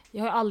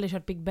 jag har aldrig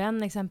kört Big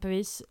Ben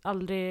exempelvis. Jag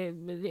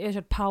har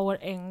kört Power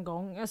en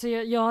gång. Alltså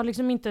jag har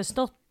liksom inte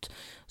stått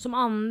som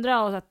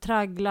andra och så här,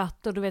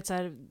 tragglat och du vet så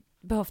här,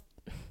 behövt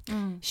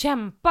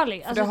kämpa.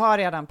 Alltså, du har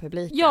redan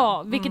publiken.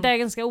 Ja, vilket är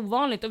ganska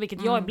ovanligt och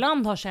vilket jag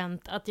ibland har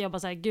känt att jag bara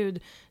säger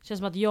gud, känns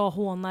som att jag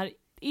hånar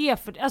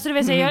alltså du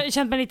vet så jag har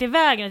känt mig lite i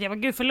vägen att jag bara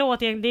gud förlåt,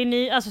 det är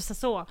ni, alltså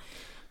så.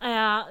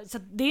 Så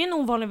det är en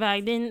ovanlig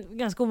väg, det är en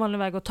ganska ovanlig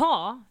väg att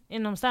ta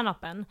inom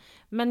stand-upen.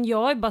 Men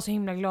jag är bara så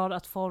himla glad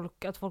att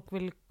folk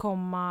vill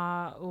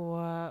komma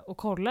och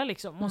kolla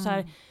liksom. Och så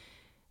här,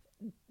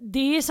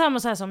 det är samma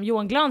så här som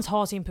Johan Glans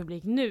har sin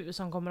publik nu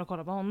som kommer att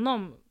kolla på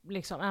honom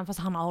liksom, även fast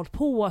han har hållit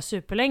på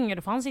superlänge.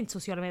 Det fanns inte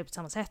sociala medier på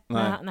samma sätt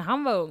när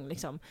han var ung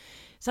liksom.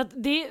 Så att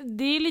det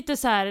är lite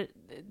så här,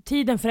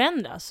 tiden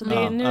förändras. Så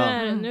det, nu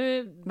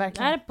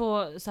är det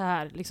på så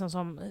här liksom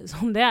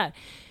som det är.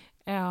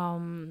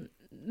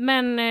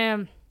 Men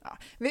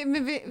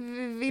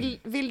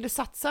vill du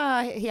satsa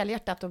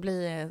helhjärtat och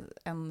bli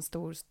en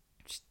stor,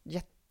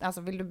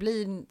 alltså vill du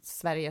bli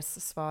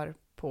Sveriges svar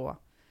på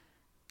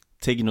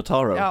Tig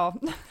Notaro? Ja.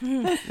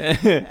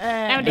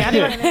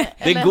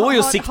 Det går ju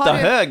att sikta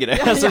högre.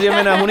 Alltså, jag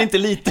menar, hon är inte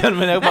liten,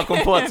 men jag bara kom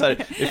på att så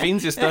här, det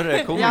finns ju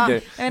större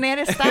komiker. Men är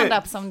det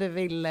stand-up som du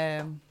vill?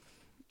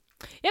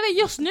 Jag vet,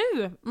 just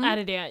nu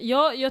är det.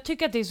 Jag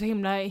tycker att det är så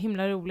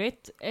himla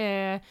roligt.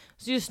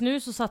 Så just nu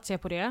så satsar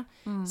jag på det.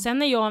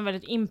 Sen är jag en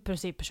väldigt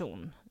impulsiv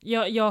person.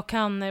 Jag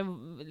kan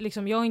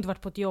liksom, jag har inte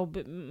varit på ett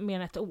jobb mer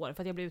än ett år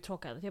för att jag blev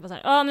uttråkad. Jag bara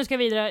såhär, nu ska jag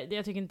vidare.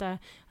 Jag tycker inte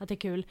att det är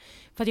kul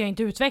för att jag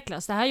inte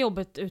utvecklas. Det här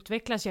jobbet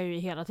utvecklas jag ju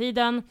hela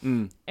tiden.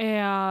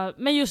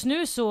 Men just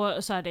nu så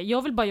är det,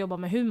 jag vill bara jobba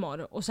med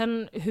humor. Och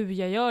sen hur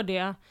jag gör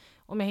det,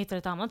 om jag hittar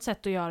ett annat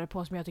sätt att göra det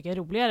på som jag tycker är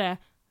roligare,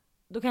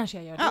 då kanske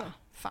jag gör det. Ja,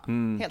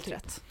 fan, helt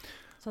rätt.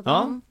 Så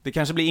att, det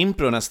kanske blir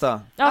impro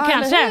nästa. Ja,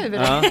 kanske.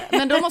 Ja.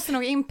 Men då måste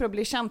nog impro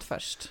bli känt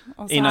först.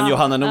 Innan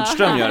Johanna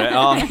Nordström gör det.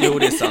 Ja, jo,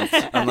 det är sant.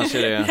 Annars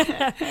är det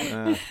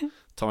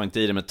ta inte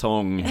i det med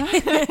tång.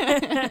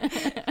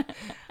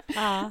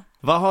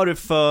 Vad har du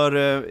för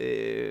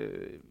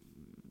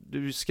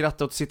du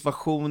skrattar åt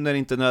situationer,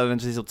 inte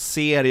nödvändigtvis åt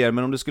serier,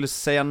 men om du skulle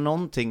säga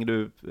någonting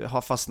du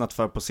har fastnat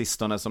för på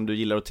sistone som du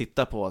gillar att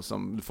titta på,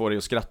 som får dig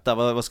att skratta,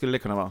 vad skulle det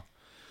kunna vara?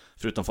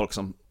 Förutom folk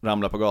som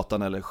ramlar på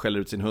gatan eller skäller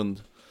ut sin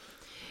hund.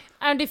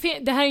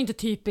 Det här är inte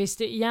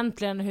typiskt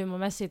egentligen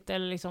humormässigt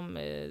eller liksom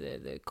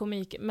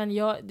komik, men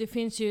det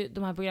finns ju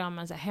de här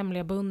programmen, så här,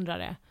 hemliga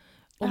beundrare.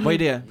 Vad är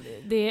det?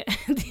 Det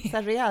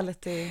är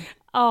reality.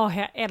 Ja,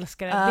 jag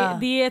älskar det.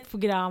 Det är ett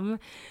program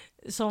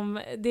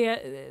som det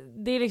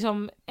är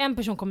liksom en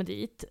person kommer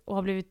dit och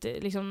har blivit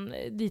liksom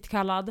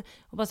ditkallad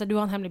och bara så här, du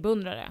har en hemlig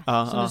beundrare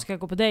som du ska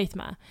gå på dejt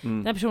med.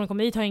 Den personen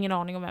kommer dit, har ingen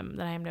aning om vem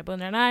den här hemliga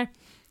beundraren är.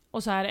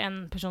 Och så är det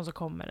en person som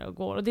kommer och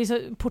går. Och det är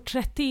så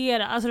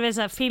porträtterat, alltså det är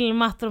så här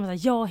filmat. Och de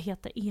säger, jag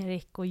heter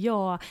Erik och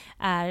jag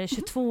är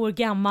 22 år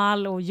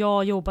gammal och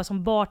jag jobbar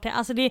som bartender.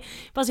 Alltså det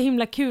var så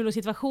himla kul och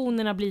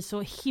situationerna blir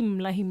så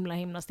himla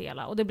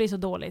stela. Och det blir så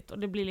dåligt. Och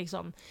det blir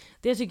liksom,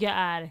 det tycker jag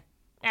är,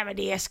 men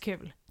det är så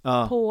kul.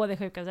 På det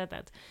sjuka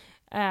sättet.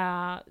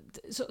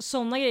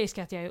 Sådana grejer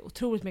skrattar jag ju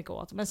otroligt mycket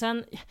åt. Men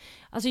sen,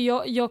 alltså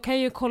jag kan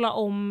ju kolla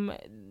om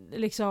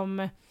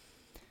liksom...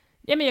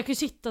 Ja, men jag kan ju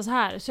sitta så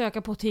här,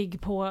 söka på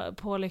tigg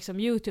på liksom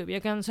YouTube.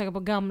 Jag kan söka på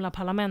gamla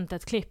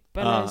parlamentet-klipp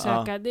eller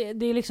söka,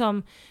 det är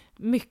liksom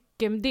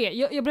mycket det.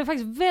 Jag blev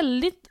faktiskt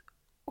väldigt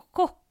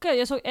chockad.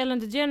 Jag såg Ellen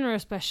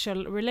DeGeneres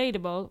special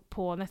Relatable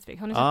på Netflix.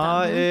 Har ni sett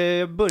den?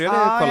 Jag började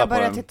kolla på den. Jag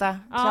började titta.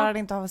 Klarade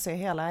inte av att se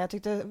hela. Jag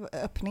tyckte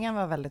öppningen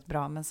var väldigt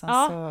bra, men sen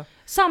så...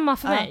 Samma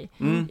för mig.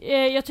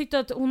 Jag tyckte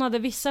att hon hade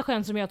vissa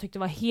skämt som jag tyckte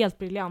var helt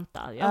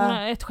briljanta. Jag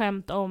hade ett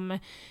skämt om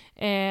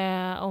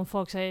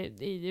folk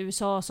i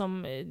USA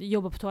som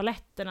jobbar på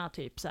toaletterna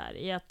typ så här,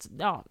 i att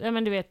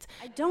men du vet.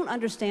 I don't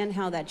understand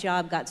how that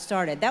job got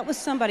started. That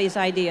was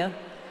somebody's idea.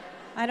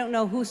 I don't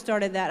know who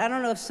started that. I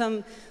don't know if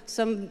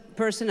some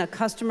person, a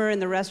customer in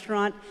the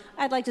restaurant.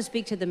 I'd like to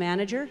speak to the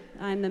manager.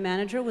 I'm the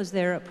manager. Was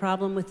there a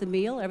problem with the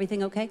meal?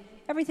 Everything okay?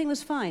 Everything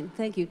was fine.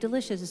 Thank you.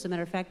 Delicious, as a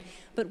matter of fact.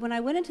 But when I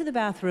went into the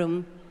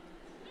bathroom,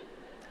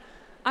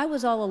 I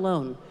was all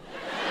alone.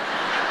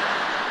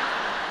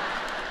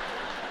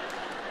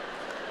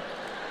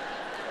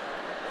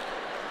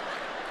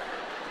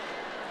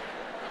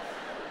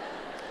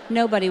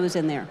 Nobody was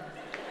in there.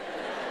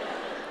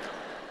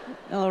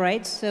 All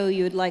right, so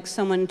you'd like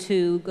someone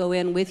to go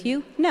in with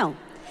you? No.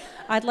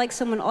 I'd like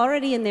someone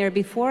already in there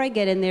before I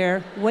get in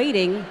there,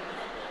 waiting,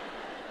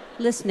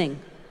 listening.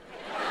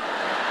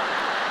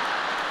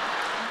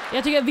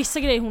 Jag tycker att vissa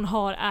grejer hon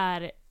har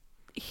är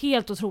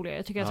helt otroliga.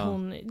 Jag tycker att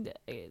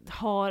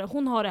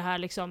hon har det här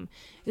liksom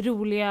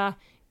roliga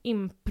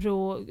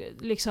impro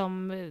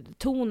liksom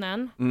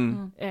tonen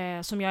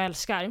som jag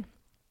älskar.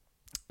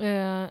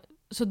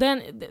 Så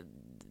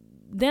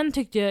den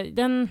tyckte jag,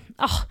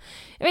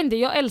 jag vet inte,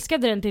 jag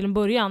älskade den till en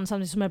början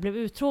samtidigt som jag blev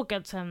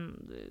uttråkad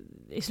sen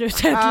i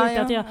slutet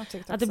lite,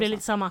 att det blev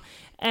lite samma.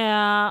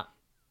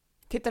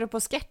 Tittar du på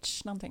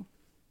sketch någonting?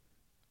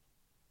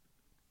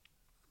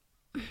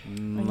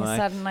 Nej.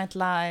 Saturday Night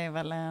Live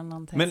eller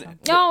någonting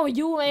sånt.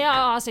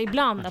 Alltså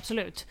ibland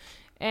absolut.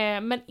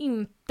 Men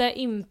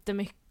inte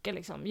mycket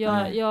liksom.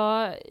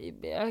 Jag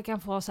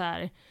kan få så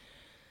här.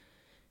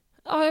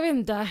 Jag vet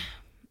inte.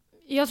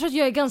 Jag tror att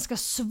jag är ganska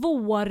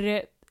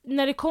svår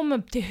när det kommer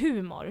till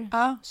humor.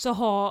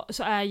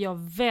 Så är jag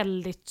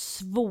väldigt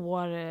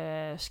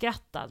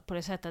svårskrattad på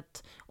det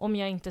sättet om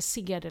jag inte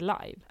ser det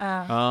live.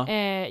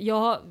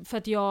 För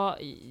att jag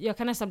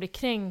kan nästan bli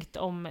kränkt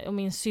om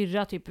min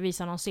syrra typ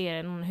visar någon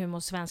serie,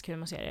 någon svensk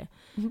humorserie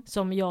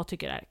som jag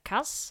tycker är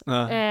kass.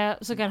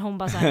 Så kan hon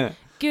bara säga,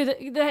 gud,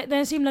 det är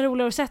en så himla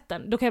rolig att sett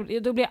den. Då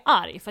blir jag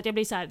arg för att jag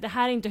blir så här, det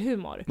här är inte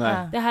humor.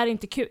 Det här är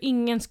inte kul.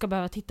 Ingen ska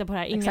behöva titta på det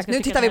här. Ingen ska nu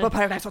tittar vi på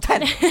Paradise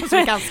Hotel så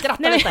vi kan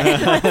skratta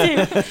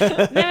lite.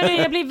 Nej, men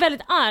jag blir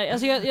väldigt arg.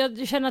 Alltså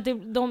jag känner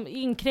att de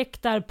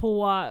inkräktar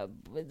på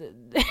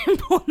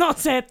något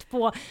sätt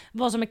på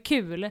vad som är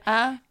kul.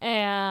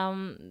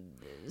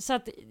 Så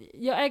att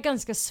jag är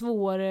ganska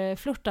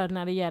svårflörtad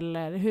när det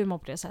gäller humor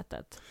på det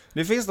sättet.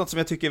 Det finns något som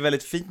jag tycker är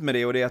väldigt fint med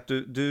det, och det är att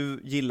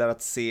du gillar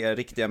att se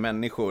riktiga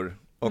människor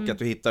och att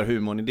du hittar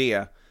humorn i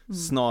det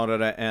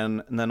snarare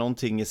än när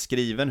någonting är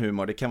skriven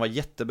humor. Det kan vara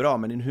jättebra,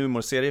 men din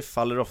humorserie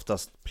faller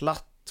oftast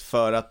platt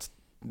för att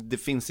det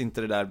finns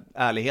inte det där,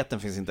 ärligheten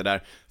finns inte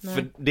där. Nej.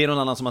 För det är någon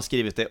annan som har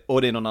skrivit det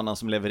och det är någon annan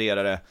som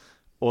levererar det.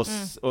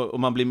 och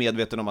man blir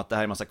medveten om att det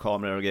här är massa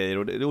kameror och grejer,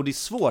 och det är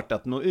svårt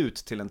att nå ut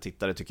till en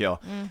tittare, tycker jag.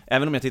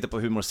 Även om jag tittar på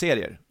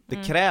humorserier.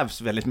 Det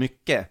krävs väldigt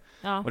mycket.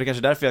 Och det är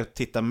kanske därför jag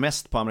tittar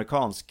mest på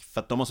amerikansk,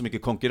 för att de har så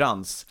mycket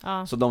konkurrens.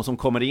 Så de som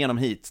kommer igenom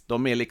hit,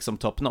 de är liksom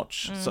top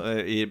notch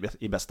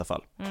i bästa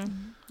fall.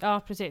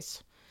 Ja,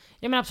 precis.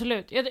 Ja, men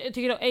absolut. Jag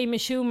tycker att Amy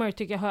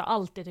Schumer har jag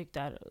alltid tyckt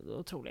är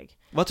otrolig.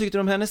 Vad tyckte du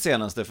om hennes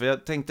senaste? För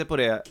jag tänkte på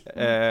det,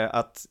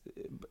 att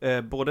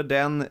både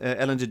den,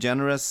 Ellen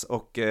DeGeneres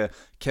och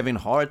Kevin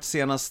Hart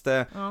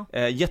senaste,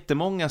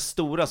 jättemånga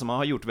stora som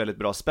har gjort väldigt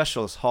bra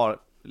specials har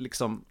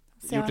liksom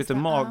gjort lite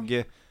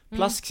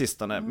magplask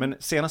sistone. Men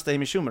senaste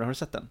Amy Schumer, har du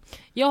sett den?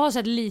 Jag har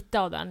sett lite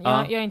av den, jag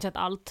har inte sett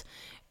allt.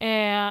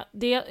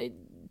 Det jag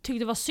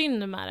tyckte var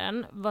synd med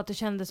den var att det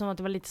kändes som att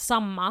det var lite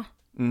samma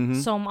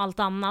som allt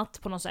annat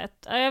på något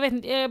sätt. Jag vet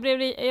inte,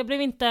 jag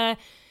blev inte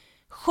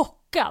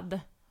chockad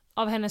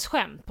av hennes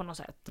skämt på något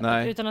sätt.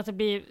 Nej. Utan att det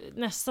blir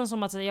nästan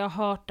som att jag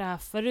har hört det här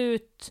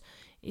förut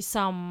i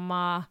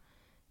samma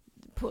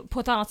på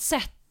ett annat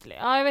sätt.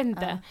 Ja, jag vet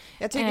inte.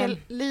 Jag tycker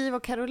Liv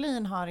och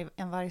Caroline har i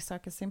En varg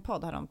söker sin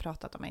podd har de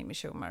pratat om Amy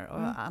Schumer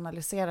och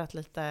analyserat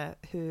lite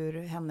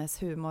hur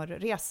hennes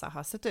humorresa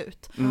har sett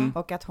ut.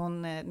 Och att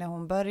hon, när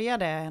hon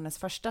började hennes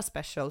första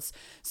specials,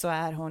 så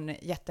är hon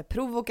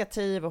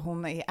jätteprovokativ och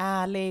hon är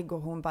ärlig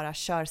och hon bara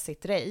kör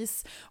sitt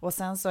race. Och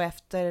sen så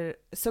efter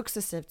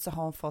successivt så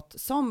har hon fått,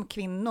 som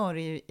kvinnor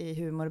i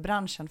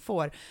humorbranschen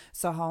får,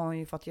 så har hon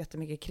ju fått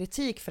jättemycket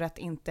kritik för att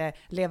inte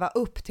leva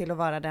upp till att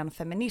vara den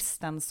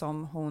feministen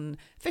som hon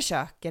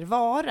försöker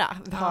vara,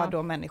 har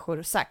då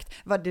människor sagt,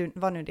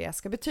 vad nu det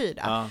ska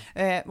betyda.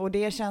 Och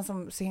det känns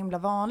som så himla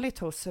vanligt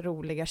hos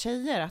roliga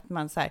tjejer, att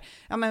man säger,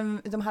 ja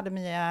men de hade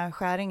Mia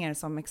Skäringer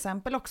som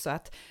exempel också,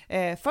 att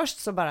först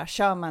så bara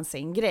kör man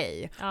sin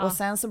grej och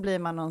sen så blir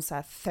man någon så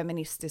här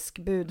feministisk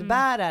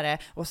budbärare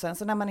och sen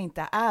så när man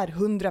inte är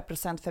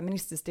 100%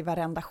 feministisk i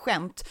varenda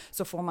skämt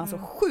så får man så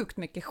sjukt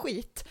mycket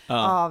skit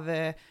av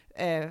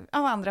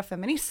andra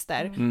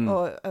feminister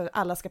och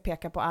alla ska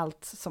peka på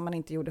allt som man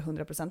inte gjorde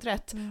 100%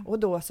 rätt och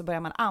då så börjar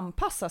man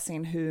anpassa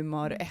sin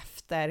humor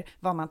efter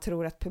vad man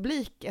tror att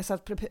så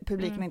att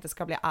publiken inte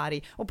ska bli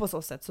arg, och på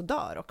så sätt så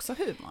dör också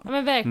humorn. Ja,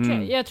 men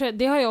verkligen. Jag tror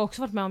det har jag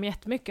också varit med om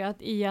jättemycket,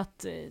 att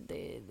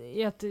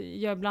att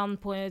jag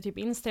ibland på typ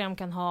Instagram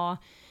kan ha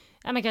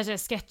men kanske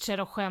sketcher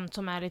och skämt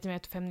som är lite mer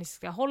åt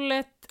feministiska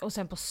hållet och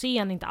sen på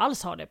scen inte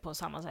alls har det på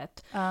samma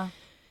sätt.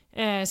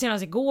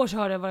 Senast igår så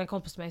hörde jag en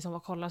kompis till mig som var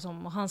kolla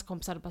som, och hans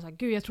kompis hade bara såhär,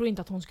 gud jag tror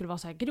inte att hon skulle vara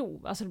så här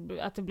grov, alltså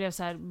att det blev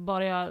så här,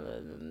 bara jag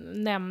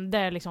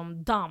nämnde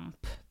liksom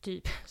damp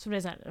typ, så blev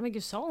det så här, men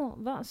gud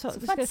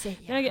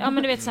ja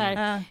men du vet så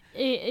här,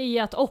 i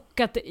att, och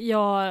att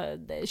jag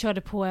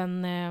körde på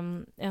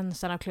en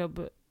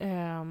stand-up-klubb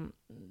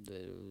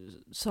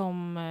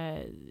som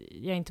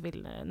jag inte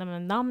vill nämna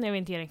namn, jag vill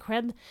inte ge en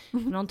cred för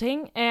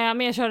någonting,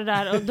 men jag körde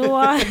där och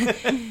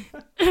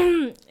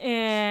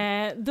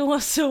då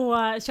så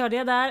körde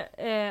jag där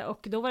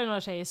och då var det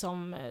några tjejer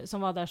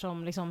som var där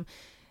som liksom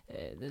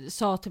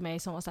sa till mig,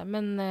 som var så här,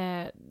 men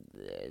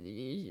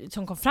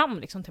som kom fram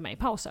liksom till mig i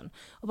pausen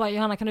och bara,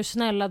 Johanna, kan du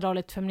snälla dra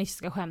lite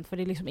feministiska skämt, för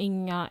det är liksom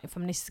inga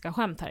feministiska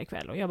skämt här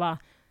ikväll. Och jag bara,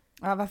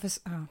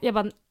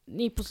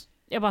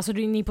 så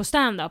ni på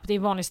stand-up, det är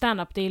vanlig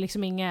stand-up, det är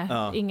liksom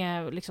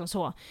inga liksom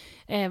så.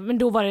 Men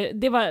då var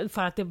det var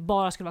för att det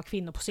bara skulle vara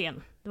kvinnor på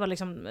scen. Det var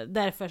liksom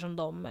därför som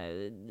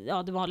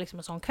det var liksom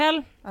en sån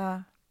kväll.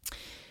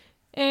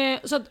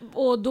 Så att,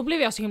 och då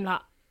blev jag så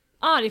himla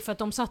arg för att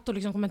de satt och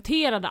liksom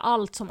kommenterade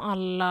allt som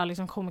alla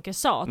liksom komiker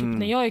sa. Typ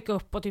när jag gick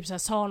upp och typ så här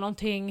sa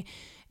någonting,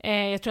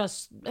 jag tror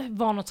att det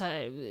var något så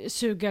här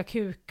suga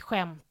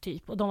kuk-skämt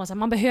typ. Och de var så här,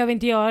 man behöver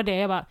inte göra det.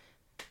 Jag bara,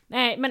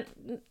 nej.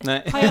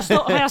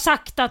 Har jag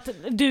sagt att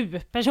du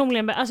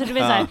personligen, alltså du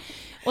vet så här,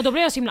 och då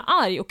blev jag så himla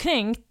arg och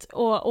kränkt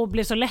och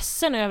blev så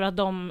ledsen över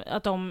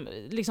att de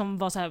liksom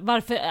var så här,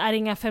 varför är det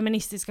inga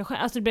feministiska skämt?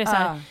 Alltså det blev så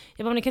här,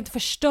 jag bara, ni kan inte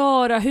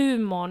förstöra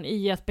humorn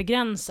i att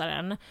begränsa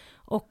den.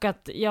 Och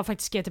att jag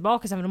faktiskt skrev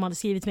tillbaka sen, för de hade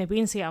skrivit till mig på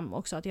Instagram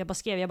också, att jag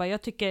bara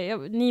jag tycker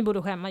ni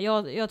borde skämma.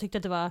 Jag tyckte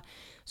att det var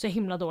så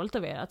himla dåligt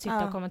av er att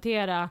sitta och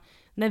kommentera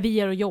när vi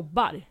är och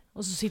jobbar.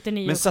 Och så sitter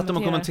ni. Men satt de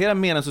och kommenterade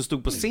medan du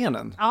stod på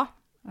scenen? Ja.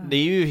 Det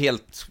är ju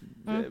helt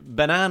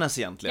bananas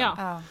egentligen.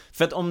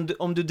 För att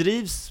om du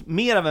drivs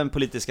mer av en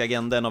politisk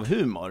agenda än av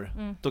humor,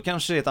 då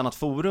kanske det är ett annat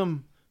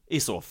forum i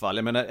så fall.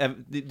 Jag menar,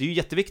 det är ju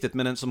jätteviktigt,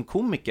 men som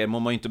komiker mår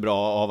man ju inte bra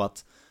av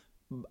att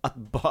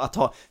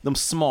ha de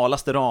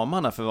smalaste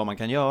ramarna för vad man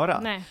kan göra.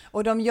 Nej.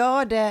 Och de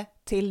gör det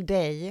till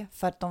dig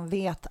för att de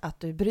vet att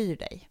du bryr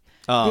dig.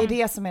 Det är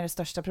det som är det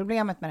största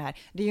problemet med det här.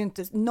 Det är ju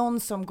inte någon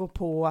som går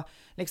på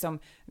liksom,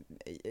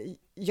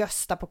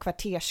 Gösta på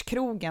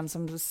kvarterskrogen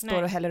som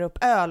står och häller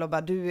upp öl och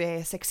bara du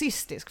är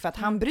sexistisk för att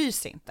han bryr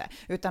sig inte.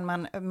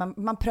 Utan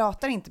man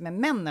pratar inte med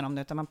männen om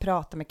det utan man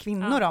pratar med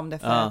kvinnor om det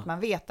för att man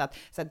vet att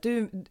så att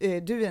du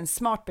är en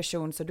smart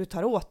person så du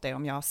tar åt dig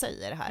om jag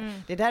säger det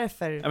här. Det är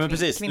därför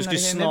kvinnor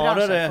i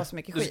humörbranschen får så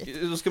mycket skit.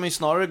 Då ska man ju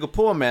snarare gå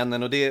på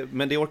männen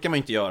men det orkar man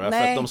inte göra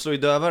för att de slår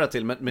ju dövöra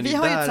till. Men vi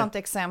har ju ett sånt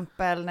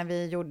exempel när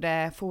vi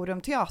gjorde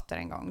forumteater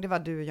en gång. Det var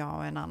du, jag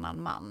och en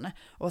annan man.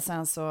 Och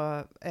sen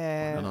så...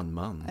 En annan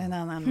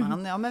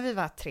man. Ja, men vi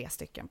var 3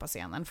 stycken på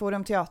scenen.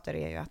 Forumteater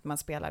är ju att man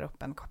spelar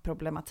upp en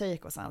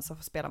problematik och sen så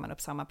spelar man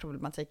upp samma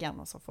problematik igen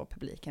och så får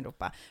publiken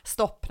ropa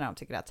stopp när de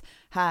tycker att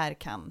här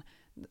kan...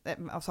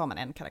 Och så har man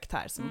en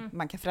karaktär som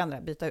man kan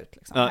förändra, byta ut.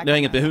 Liksom. Ja, det har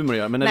inget med humor att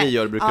göra, men när vi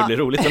gör det brukar det bli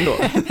roligt ändå.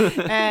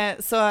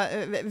 Så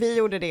vi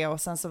gjorde det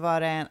och sen så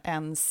var det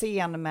en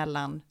scen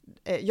mellan...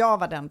 jag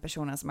var den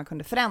personen som man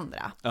kunde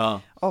förändra.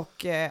 Ja.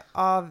 Och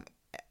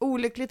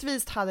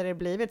olyckligtvis hade det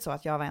blivit så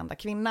att jag var enda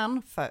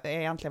kvinnan.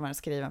 Egentligen var den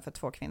skriven för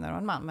 2 kvinnor och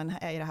en man, men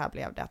i det här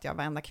blev det att jag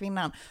var enda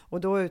kvinnan.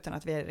 Och då utan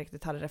att vi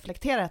riktigt hade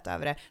reflekterat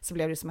över det så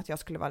blev det som att jag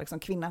skulle vara liksom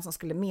kvinnan som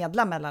skulle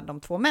medla mellan de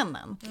 2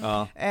 männen.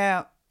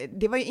 Ja.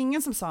 Det var ju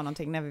ingen som sa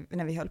någonting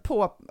när vi höll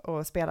på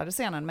och spelade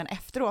scenen, men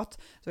efteråt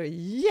så var det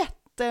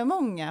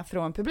jättemånga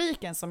från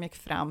publiken som gick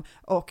fram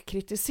och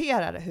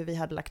kritiserade hur vi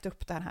hade lagt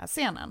upp den här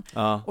scenen.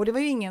 Ja. Och det var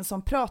ju ingen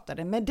som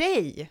pratade med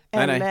dig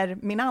eller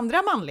min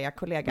andra manliga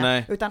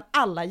kollega, utan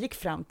alla gick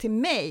fram till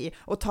mig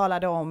och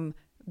talade om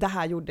det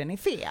här gjorde ni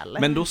fel.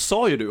 Men då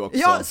sa ju du också.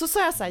 Ja, så sa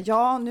jag så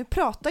här, nu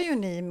pratar ju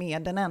ni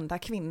med den enda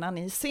kvinnan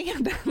i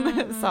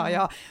scenen, sa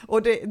jag.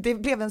 Och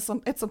det blev ett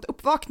sånt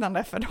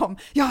uppvaknande för dem.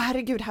 Ja,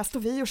 herregud, här står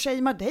vi och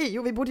shamear dig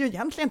och vi borde ju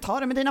egentligen ta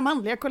det med dina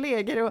manliga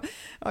kollegor. Och,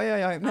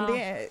 oj.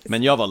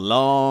 Men jag var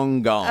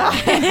long gone.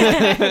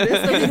 Du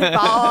stod i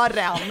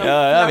baren.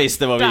 Ja, jag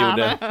visste vad vi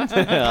gjorde.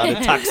 Jag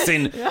hade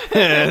taxin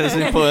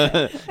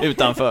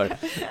utanför.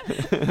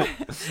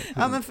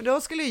 Ja, men för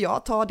då skulle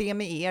jag ta det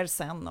med er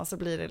sen och så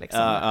blir det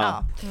liksom...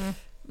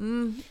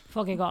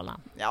 Folk är galna.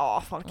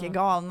 Ja, folk är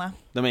galna.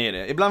 De är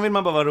det. Ibland vill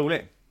man bara vara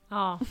rolig.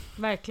 Ja,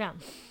 verkligen.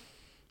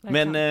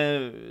 Men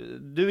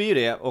du är ju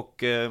det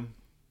och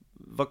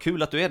vad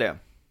kul att du är det.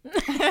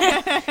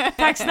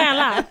 Tack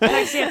snälla.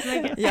 Tack så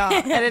jättemycket. Ja,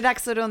 är det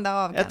dags att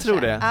runda av? Jag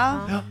tror det. Ja.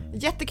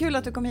 Jättekul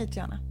att du kom hit,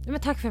 Johanna. Men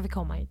tack för att vi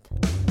kom hit.